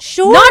relate to.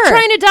 Sure. Not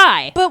trying to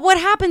die. But what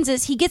happens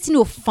is he gets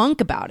into a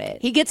funk about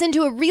it. He gets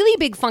into a really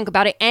big funk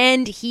about it,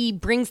 and he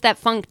brings that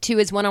funk to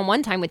his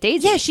one-on-one time with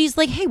Daisy. Yeah, she's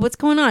like, hey, what's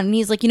going on? And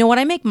he's like, you know what?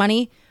 I make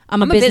money.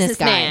 I'm a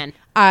businessman.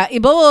 Blah,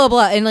 blah,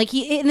 blah. And like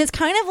and it's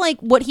kind of like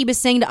what he was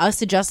saying to us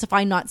to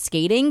justify not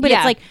skating. But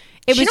it's like,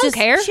 she don't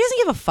care. She doesn't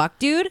give a fuck,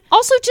 dude.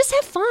 Also, just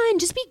have fun.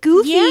 Just be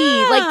goofy.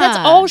 Yeah. Like, that's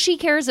all she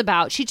cares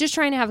about. She's just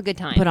trying to have a good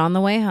time. But on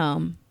the way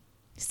home,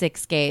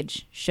 6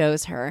 Gauge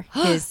shows her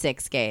his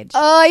 6 Gauge.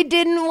 Oh, I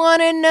didn't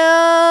want to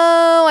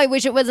know. I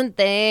wish it wasn't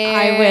there.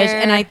 I wish.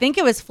 And I think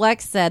it was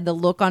Flex said the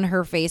look on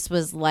her face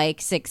was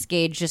like 6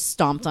 Gauge just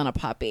stomped on a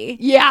puppy.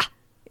 Yeah.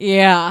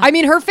 Yeah. I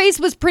mean, her face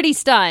was pretty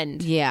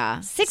stunned.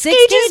 Yeah. 6 Gauge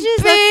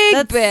is big,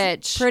 that's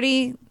bitch.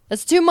 Pretty.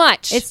 That's too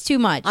much. It's too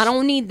much. I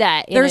don't need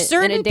that. There's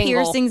certain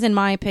piercings, in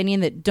my opinion,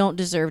 that don't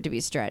deserve to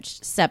be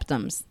stretched.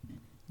 Septums,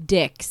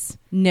 dicks,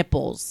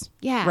 nipples.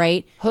 Yeah.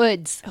 Right?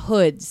 Hoods.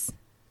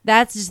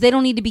 That's just, they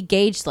don't need to be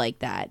gauged like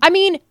that. I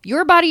mean,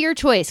 your body, your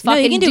choice. No,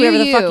 Fucking you can do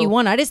whatever the fuck you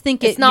want. I just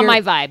think it's not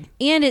my vibe.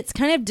 And it's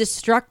kind of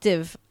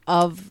destructive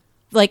of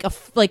like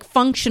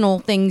functional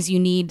things you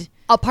need.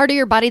 A part of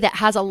your body that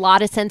has a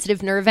lot of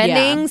sensitive nerve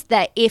endings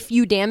that if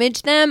you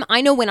damage them,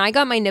 I know when I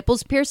got my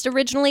nipples pierced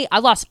originally, I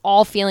lost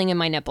all feeling in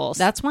my nipples.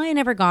 That's why I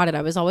never got it.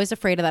 I was always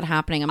afraid of that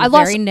happening. I'm a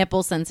very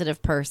nipple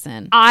sensitive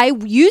person. I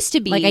used to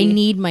be. Like I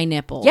need my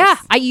nipples. Yeah,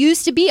 I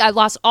used to be. I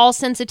lost all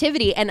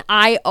sensitivity and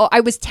I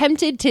was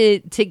tempted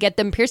to get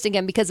them pierced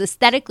again because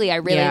aesthetically I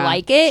really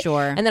like it.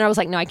 Sure. And then I was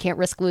like, no, I can't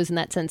risk losing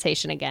that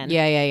sensation again.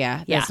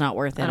 Yeah. That's not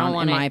worth it. I don't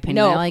want in my it.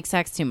 opinion. No. I like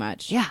sex too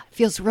much. Yeah, it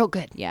feels real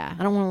good. Yeah.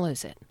 I don't want to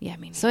lose it. Yeah,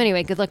 me neither. So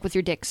anyway, good luck with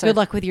your dick, sir. Good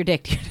luck with your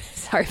dick, dude.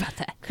 Sorry about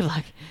that. Good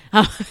luck.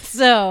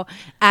 So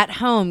at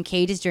home,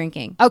 Cage is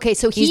drinking. Okay,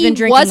 so he's he been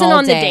drinking wasn't all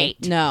on the day.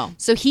 date. No.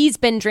 So he's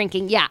been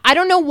drinking. Yeah. I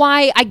don't know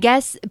why. I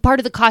guess part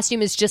of the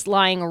costume is just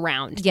lying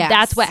around. Yes.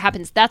 That's what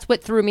happens. That's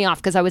what threw me off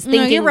because I was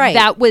thinking you're right.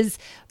 that was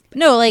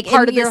like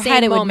part in of your the same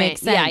head it moment. would make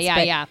sense.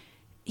 Yeah.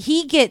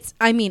 He gets,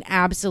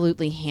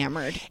 absolutely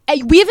hammered.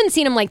 We haven't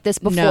seen him like this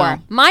before. No.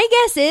 My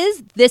guess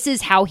is this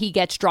is how he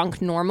gets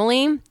drunk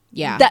normally.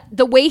 Yeah.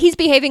 The way he's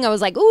behaving, I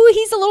was like, ooh,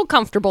 he's a little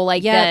comfortable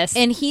like this.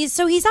 And he's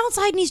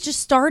outside and he's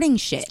just starting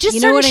shit. Just you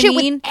know what starting I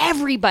shit mean? with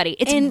everybody.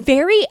 It's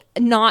very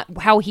not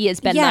how he has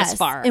been thus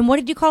far. And what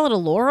did you call it? A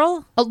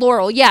laurel? A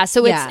laurel, yeah.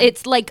 So Yeah.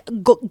 it's like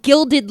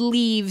gilded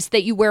leaves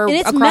that you wear And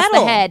it's across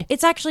metal. the head.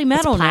 It's actually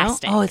metal now.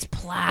 plastic. Oh, it's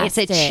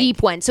plastic. It's a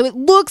cheap one. So it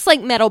looks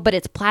like metal, but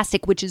it's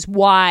plastic, which is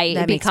why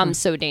That it makes becomes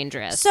so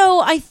dangerous.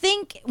 So I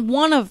think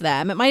one of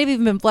them, it might have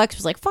even been Flex,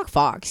 was like, fuck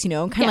Fox, kind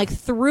of like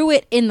threw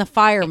it in the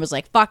fire and was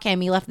like, fuck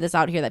him, he left this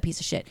out here, that piece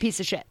of shit. Piece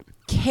of shit.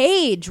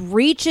 Cage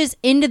reaches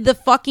into the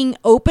fucking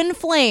open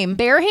flame,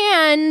 Bare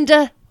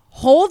hand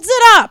holds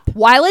it up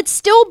while it's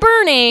still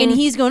burning. and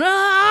he's going,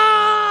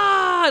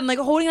 ah, and like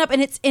holding it up,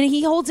 and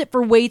he holds it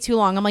for way too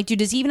long. I'm like, dude,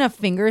 does he even have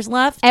fingers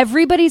left?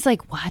 Everybody's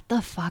like, what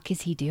the fuck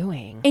is he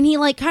doing? And he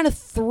like kind of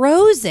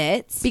throws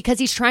it Because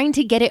he's trying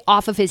to get it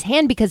off of his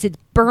hand because it's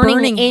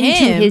burning into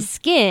him. his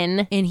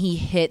skin. and he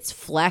hits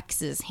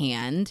Flex's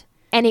hand.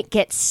 And it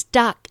gets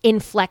stuck in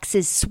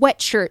Flex's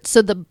sweatshirt.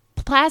 So the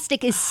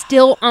plastic is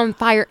still on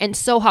fire and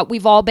so hot.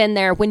 We've all been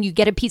there when you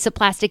get a piece of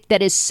plastic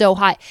that is so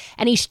hot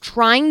and he's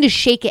trying to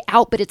shake it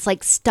out, but it's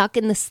like stuck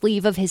in the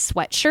sleeve of his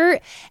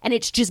sweatshirt and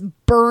it's just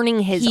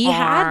burning his He arm.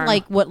 had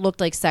like what looked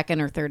like 2nd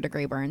or 3rd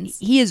degree burns.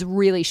 He is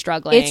really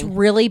struggling. It's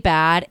really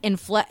bad,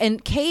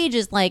 and Cage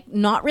is like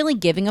not really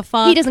giving a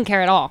fuck. He doesn't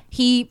care at all.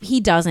 He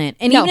doesn't,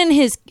 and No. even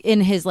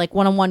in his like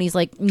one-on-one, he's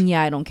like,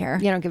 yeah, I don't care.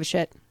 You don't give a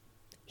shit.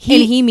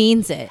 And he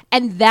means it.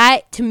 And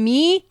that, to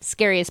me,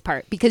 scariest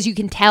part because you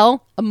can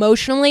tell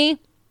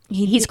emotionally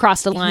He's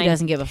crossed the line. He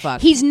doesn't give a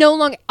fuck. He's no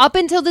longer, up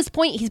until this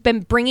point, he's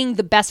been bringing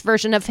the best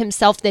version of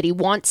himself that he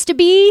wants to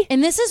be.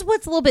 And this is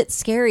what's a little bit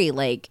scary.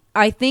 Like,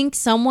 I think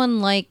someone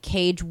like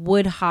Cage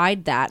would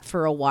hide that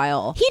for a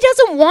while. He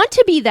doesn't want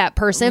to be that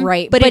person.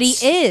 Right. But he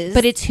is.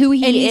 But it's who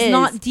he is. And he's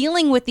not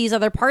dealing with these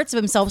other parts of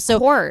himself. So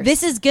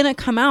this is going to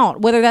come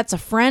out, whether that's a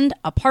friend,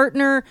 a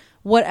partner,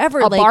 whatever.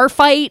 A bar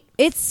fight.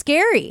 It's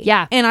scary.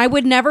 Yeah. And I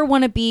would never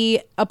want to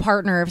be a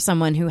partner of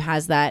someone who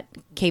has that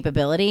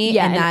capability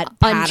and that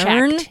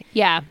pattern. Unchecked.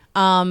 Yeah.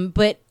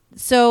 But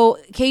so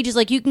Cage is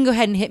like, you can go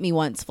ahead and hit me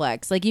once,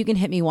 Flex. Like, you can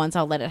hit me once,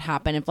 I'll let it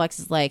happen. And Flex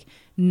is like,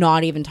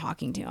 not even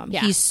talking to him.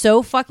 Yeah. He's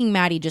so fucking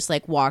mad, he just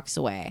like walks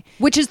away.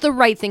 Which is the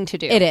right thing to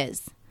do. It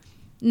is.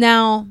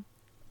 Now,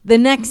 the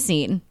next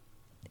scene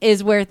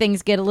is where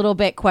things get a little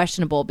bit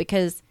questionable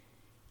because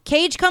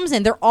Cage comes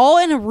in. They're all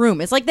in a room.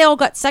 It's like they all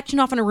got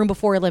sectioned off in a room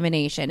before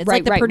elimination. It's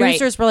like the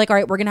producers were like, all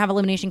right, we're going to have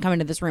elimination come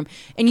into this room.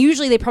 And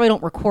usually they probably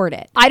don't record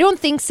it. I don't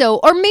think so.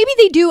 Or maybe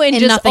they do and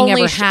just nothing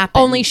ever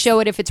happens. Only show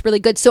it if it's really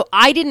good. So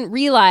I didn't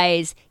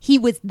realize he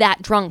was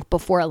that drunk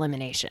before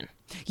elimination.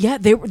 Yeah,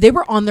 they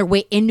were on their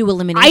way into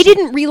elimination. I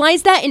didn't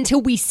realize that until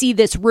we see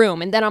this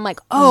room. And then I'm like,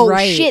 oh,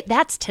 shit,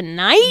 that's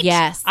tonight?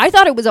 Yes. I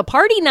thought it was a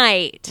party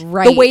night.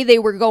 Right. The way they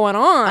were going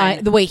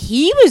on. The way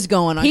he was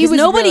going on. Because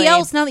nobody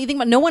else, now that you think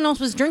about it, no one else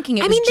was drinking.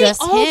 It was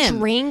just him. They all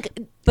drink.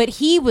 But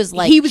he was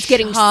like, he was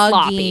getting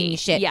sloppy.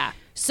 Shit. Yeah.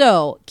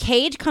 So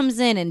Cage comes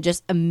in and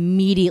just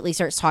immediately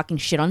starts talking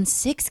shit on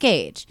 6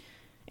 Gauge.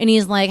 And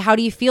he's like, how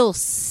do you feel,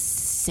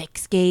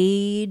 6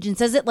 Gauge? And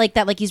says it like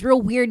that. Like, he's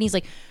real weird. And he's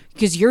like,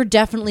 because you're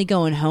definitely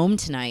going home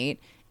tonight.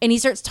 And he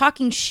starts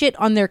talking shit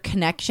on their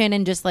connection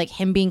and just like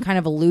him being kind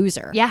of a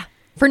loser. Yeah.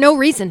 For no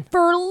reason.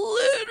 For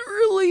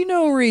literally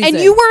no reason.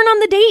 And you weren't on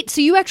the date, so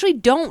you actually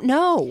don't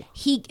know.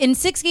 And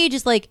 6 Gauge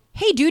is like,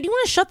 hey, dude, you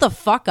want to shut the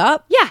fuck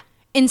up? Yeah.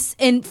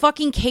 And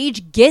fucking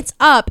Cage gets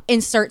up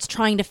and starts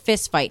trying to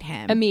fist fight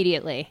him.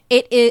 Immediately.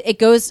 It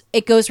goes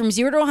from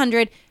 0 to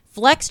 100.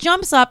 Flex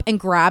jumps up and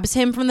grabs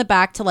him from the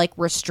back to like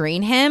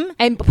restrain him.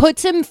 And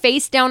puts him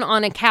face down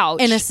on a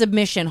couch. In a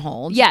submission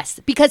hold.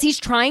 Yes, because he's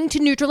trying to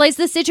neutralize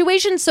the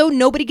situation so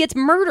nobody gets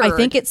murdered. I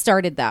think it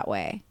started that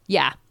way.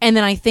 Yeah. And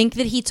then I think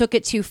that he took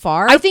it too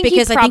far. I think he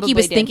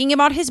was did. thinking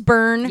about his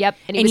burn. Yep.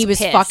 And he was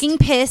pissed. fucking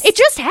pissed. It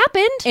just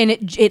happened. And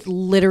it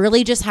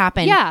literally just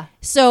happened. Yeah.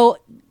 So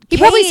he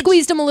probably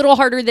squeezed him a little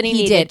harder than he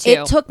needed to.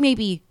 It took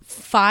maybe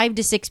 5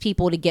 to 6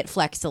 people to get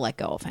Flex to let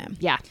go of him.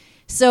 Yeah.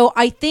 So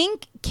I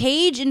think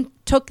Cage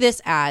took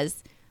this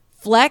as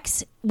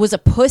Flex was a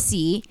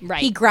pussy. Right.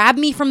 He grabbed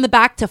me from the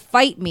back to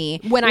fight me.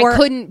 When I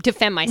couldn't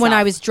defend myself. When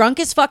I was drunk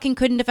as fuck and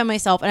couldn't defend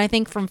myself. And I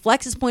think from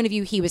Flex's point of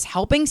view, he was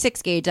helping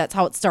 6 Gauge. That's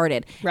how it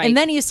started. Right. And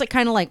then he was like,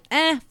 kind of like,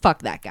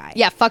 fuck that guy.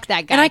 Yeah, fuck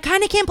that guy. And I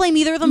kind of can't blame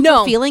either of them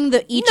for feeling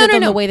each of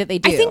them the way that they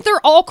do. I think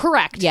they're all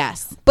correct.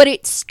 Yes. But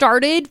it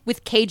started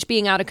with Cage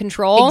being out of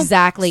control.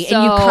 Exactly. So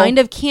and you kind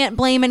of can't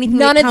blame anything.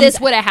 None of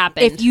this would have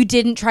happened if you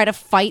didn't try to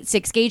fight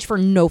 6 Gauge for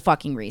no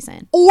fucking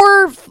reason.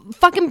 Or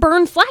fucking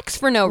burn Flex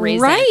for no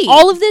reason. Right.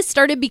 All of this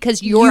started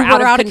because you were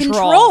out of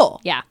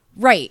control. Yeah.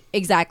 Right.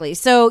 Exactly.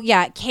 So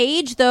yeah,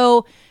 Cage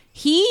though,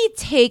 he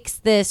takes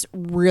this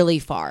really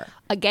far.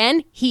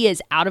 Again, he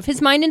is out of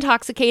his mind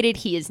intoxicated.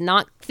 He is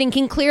not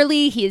thinking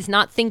clearly. He is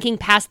not thinking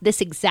past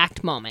this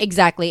exact moment.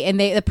 Exactly. And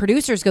the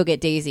producers go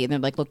get Daisy and they're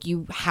like, look,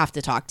 you have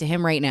to talk to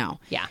him right now.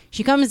 Yeah.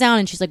 She comes down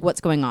and she's like,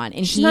 what's going on?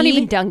 And she's not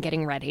even done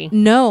getting ready.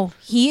 No.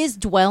 He is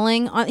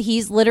dwelling on,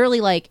 he's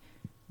literally like,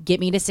 get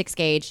me to 6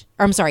 Gauge.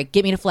 Or I'm sorry,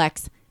 get me to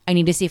Flex. I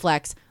need to see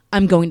Flex.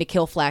 I'm going to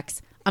kill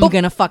Flex. I'm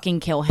going to fucking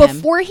kill him.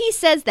 Before he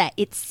says that,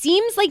 it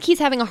seems like he's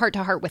having a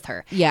heart-to-heart with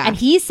her. Yeah. And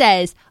he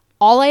says,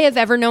 all I have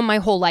ever known my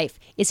whole life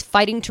is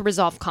fighting to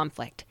resolve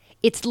conflict.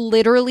 It's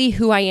literally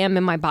who I am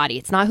in my body.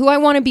 It's not who I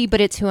want to be,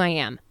 but it's who I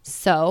am.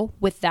 So,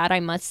 with that, I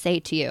must say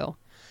to you,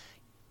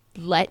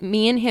 let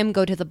me and him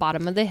go to the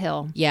bottom of the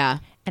hill. Yeah.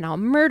 And I'll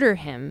murder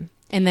him.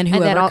 And then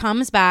whoever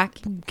comes back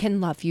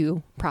can love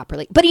you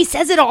properly. But he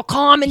says it all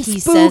calm and spooky. He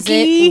says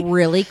it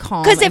really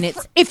calm. Because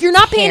if you're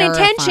not paying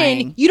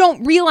attention, you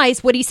don't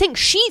realize what he's saying.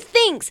 She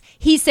thinks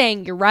he's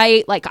saying, you're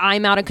right, like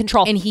I'm out of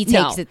control. And he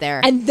takes it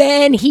there. And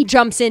then he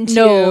jumps into...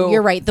 No,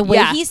 you're right. The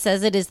way he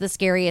says it is the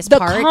scariest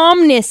part. The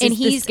calmness is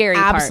the scary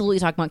part. And he's absolutely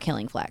talking about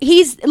killing Flex.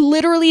 He's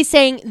literally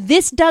saying,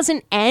 this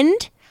doesn't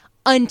end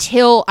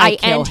until I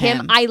end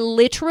him. I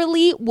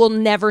literally will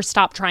never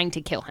stop trying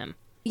to kill him.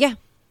 Yeah.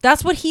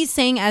 That's what he's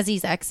saying as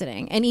he's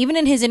exiting. And even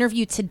in his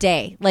interview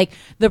today, like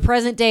the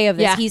present day of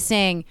this, he's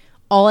saying,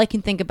 all I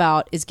can think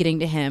about is getting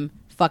to him,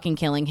 fucking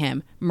killing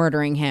him,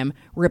 murdering him,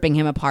 ripping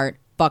him apart.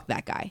 Fuck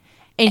that guy.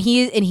 And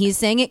he's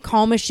saying it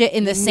calm as shit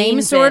in the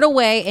same sort of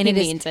way. And he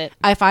means it.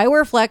 If I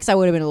were Flex, I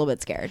would have been a little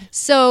bit scared.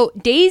 So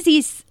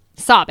Daisy's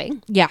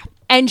sobbing. Yeah.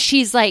 And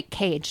she's like,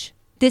 Cage,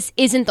 this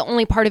isn't the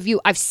only part of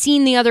you. I've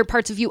seen the other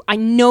parts of you. I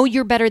know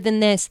you're better than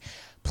this.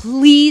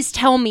 Please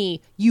tell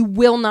me you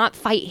will not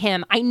fight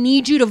him. I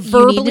need you to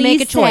verbally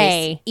make a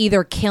choice.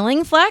 Either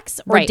killing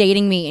Flex or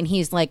dating me. And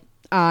he's like,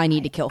 I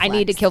need to kill Flex. I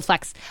need to kill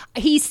Flex.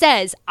 He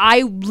says,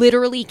 I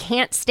literally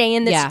can't stay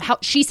in this house.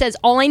 She says,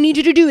 all I need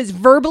you to do is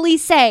verbally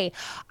say,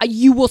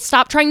 you will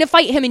stop trying to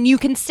fight him and you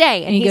can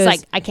stay. And he's goes,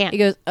 like, I can't. He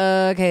goes,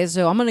 okay,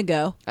 so I'm going to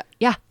go.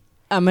 Yeah.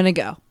 I'm going to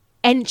go.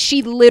 And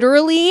she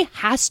literally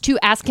has to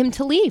ask him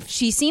to leave.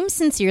 She seems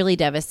sincerely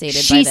devastated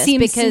by She this.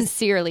 seems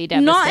sincerely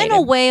devastated. Not in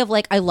a way of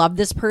like, I love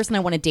this person, I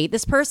want to date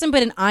this person,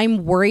 but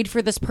I'm worried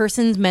for this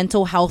person's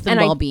mental health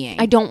and well-being.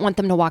 I don't want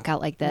them to walk out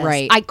like this.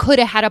 Right. I could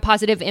have had a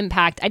positive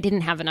impact. I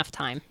didn't have enough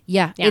time.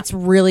 Yeah. It's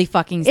really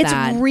fucking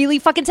sad. It's really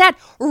fucking sad.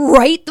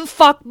 Right the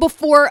fuck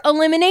before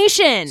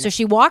elimination. So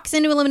she walks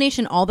into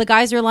elimination. All the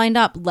guys are lined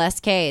up. Less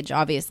Cage,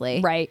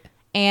 obviously. Right.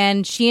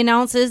 And she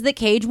announces that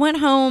Cage went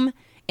home.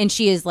 And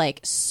she is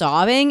like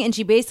sobbing. And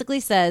she basically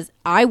says,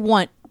 I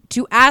want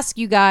to ask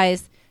you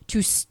guys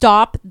to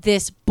stop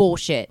this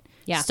bullshit.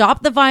 Yeah.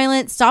 Stop the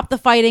violence. Stop the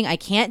fighting. I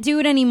can't do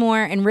it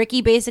anymore. And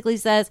Ricky basically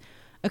says,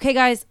 okay,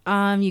 guys,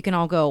 you can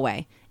all go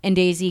away. And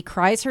Daisy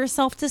cries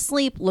herself to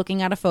sleep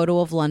looking at a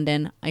photo of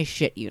London. I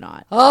shit you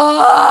not.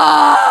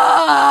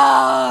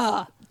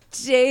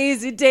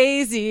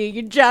 Daisy,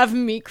 you're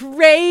driving me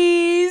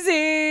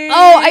crazy.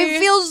 Oh, I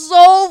feel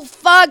so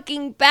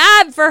fucking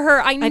bad for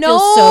her. I know feel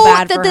so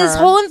bad that for this her.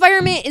 whole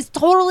environment is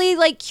totally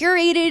like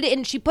curated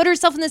and she put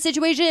herself in the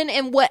situation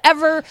and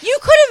whatever. You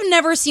could have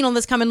never seen all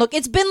this coming. Look,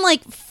 it's been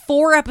like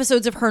 4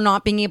 episodes of her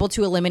not being able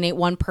to eliminate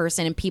one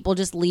person and people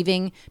just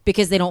leaving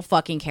because they don't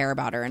fucking care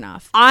about her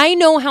enough. I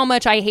know how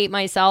much I hate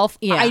myself.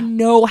 Yeah. I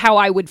know how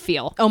I would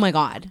feel. Oh my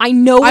God. I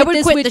know I what would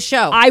this quit the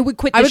show. I would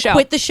quit the show. I would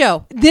quit the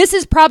show. This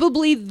is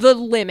probably the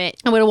limit.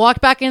 I would have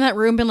walked back in that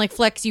room and been like,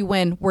 Flex, you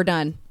win. We're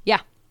done. Yeah.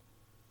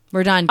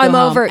 We're done. Go I'm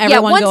home. over.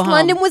 Everyone once go home.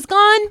 London was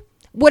gone,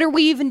 what are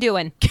we even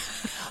doing?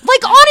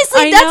 Like,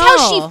 honestly, that's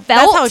how she felt.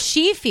 That's how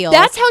she feels.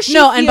 That's how she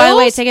No, feels. and by the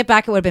way, take it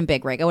back. It would have been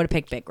Big Rig. I would have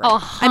picked Big Rig.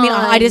 I mean,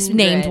 I just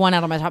named one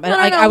out of my top. No,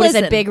 I would have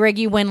listen. said, Big Rig,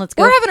 you win. Let's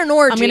go. We're having an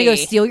orgy. I'm going to go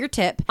steal your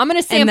tip. I'm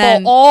going to and sample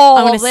then all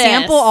I'm gonna this.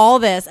 sample all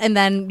this, and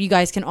then you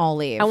guys can all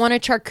leave. I want a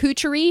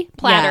charcuterie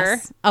platter.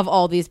 Yes, of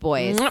all these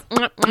boys.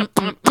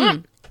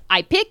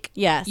 I pick.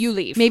 Yes. You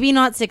leave. Maybe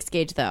not 6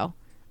 gauge, though.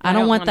 I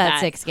don't want that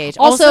 6 gauge.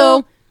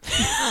 Also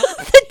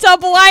the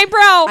double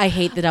eyebrow. I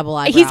hate the double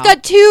eyebrow. He's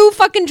got 2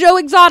 fucking Joe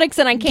Exotics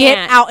and I can't.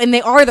 Get out. And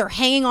they're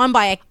hanging on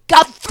by a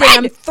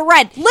goddamn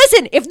thread.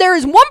 Listen, if there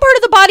is one part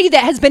of the body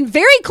that has been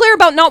very clear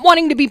about not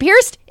wanting to be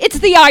pierced, it's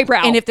the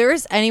eyebrow. And if there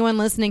is anyone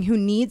listening who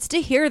needs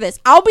to hear this,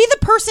 I will be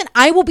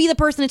the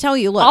person to tell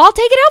you, look. I'll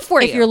take it out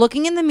for you. If you're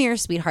looking in the mirror,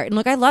 sweetheart, and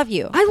look, I love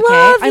you. I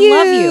love you. I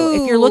love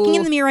you. If you're looking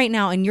in the mirror right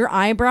now and your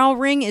eyebrow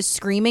ring is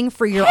screaming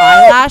for your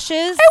eyelashes,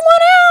 I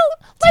want out.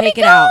 Take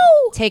it out.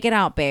 Take it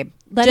out, babe.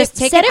 Just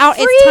take it out.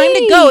 Free. It's time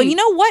to go. And you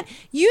know what?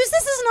 Use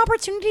this as an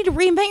opportunity to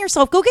reinvent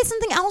yourself. Go get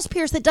something else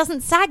pierced that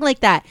doesn't sag like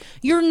that.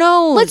 Your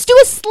nose. Let's do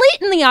a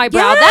slit in the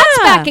eyebrow. Yeah. That's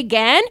back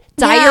again.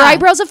 Dye your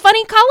eyebrows a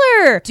funny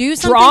color. Do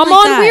something Draw them like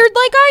on that. weird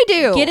like I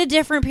do. Get a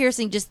different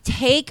piercing. Just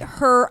take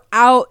her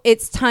out.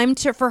 It's time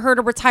for her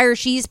to retire.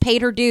 She's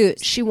paid her dues.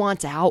 She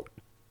wants out.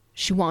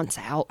 She wants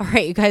out. All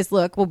right, you guys,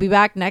 look. We'll be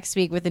back next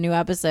week with a new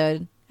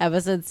episode.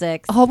 Episode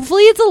 6.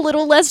 Hopefully it's a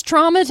little less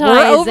traumatizing.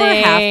 We're over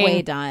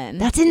halfway done.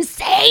 That's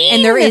insane.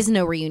 And there is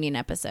no reunion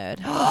episode.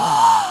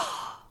 That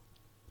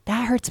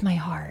hurts my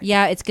heart.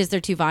 Yeah, it's because they're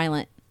too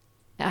violent.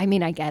 I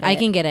mean, I get it. I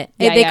can get it.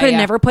 Yeah, They yeah, could have yeah.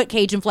 never put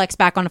Cage and Flex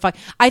back on a fight.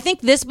 I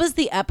think this was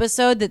the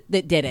episode that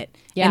did it.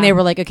 Yeah. And they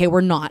were like, okay,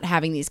 we're not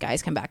having these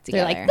guys come back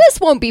They're together. like, this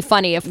won't be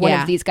funny if one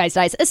Yeah. of these guys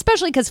dies,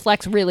 especially because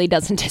Flex really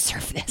doesn't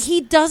deserve this.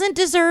 He doesn't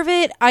deserve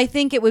it. I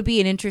think it would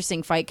be an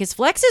interesting fight because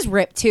Flex is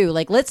ripped too.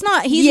 Like, he's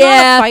not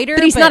a fighter.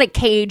 but he's not a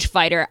cage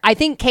fighter. I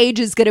think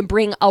Cage is going to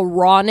bring a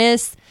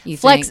rawness. You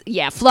Flex, think?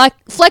 yeah,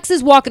 Flex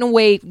is walking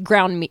away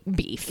ground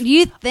beef.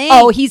 You think?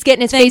 Oh, he's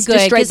getting his face good,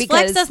 destroyed because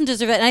Flex doesn't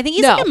deserve it. And I think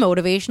he's No. like a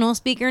motivational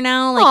speaker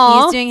now. Like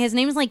Aw. he's doing. His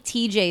name is like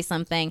TJ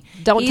something.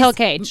 Don't tell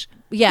Cage.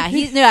 Yeah,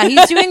 he's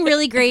doing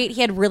really great. He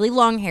had really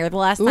long hair the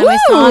last time I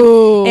saw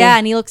Ooh. him. Yeah,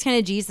 and he looks kind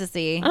of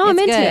Jesus-y. Oh, I'm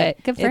It's into good.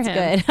 it. Good for it's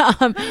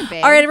him.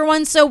 good. All right,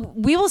 everyone. So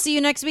we will see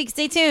you next week.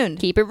 Stay tuned.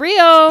 Keep it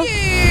real.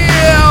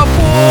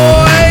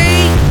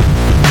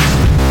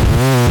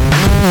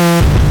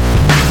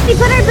 We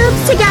put our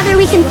boobs together,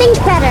 we can think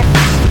better.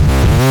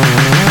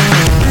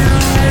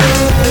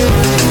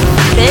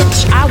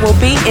 Bitch, I will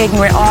be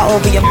ignorant all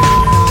over your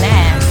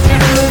ass.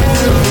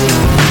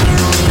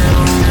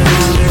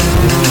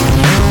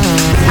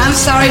 I'm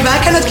sorry, but I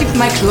cannot keep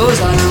my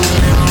clothes on.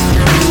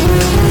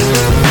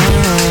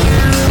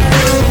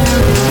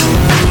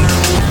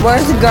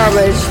 Where's the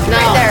garbage?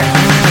 Right there.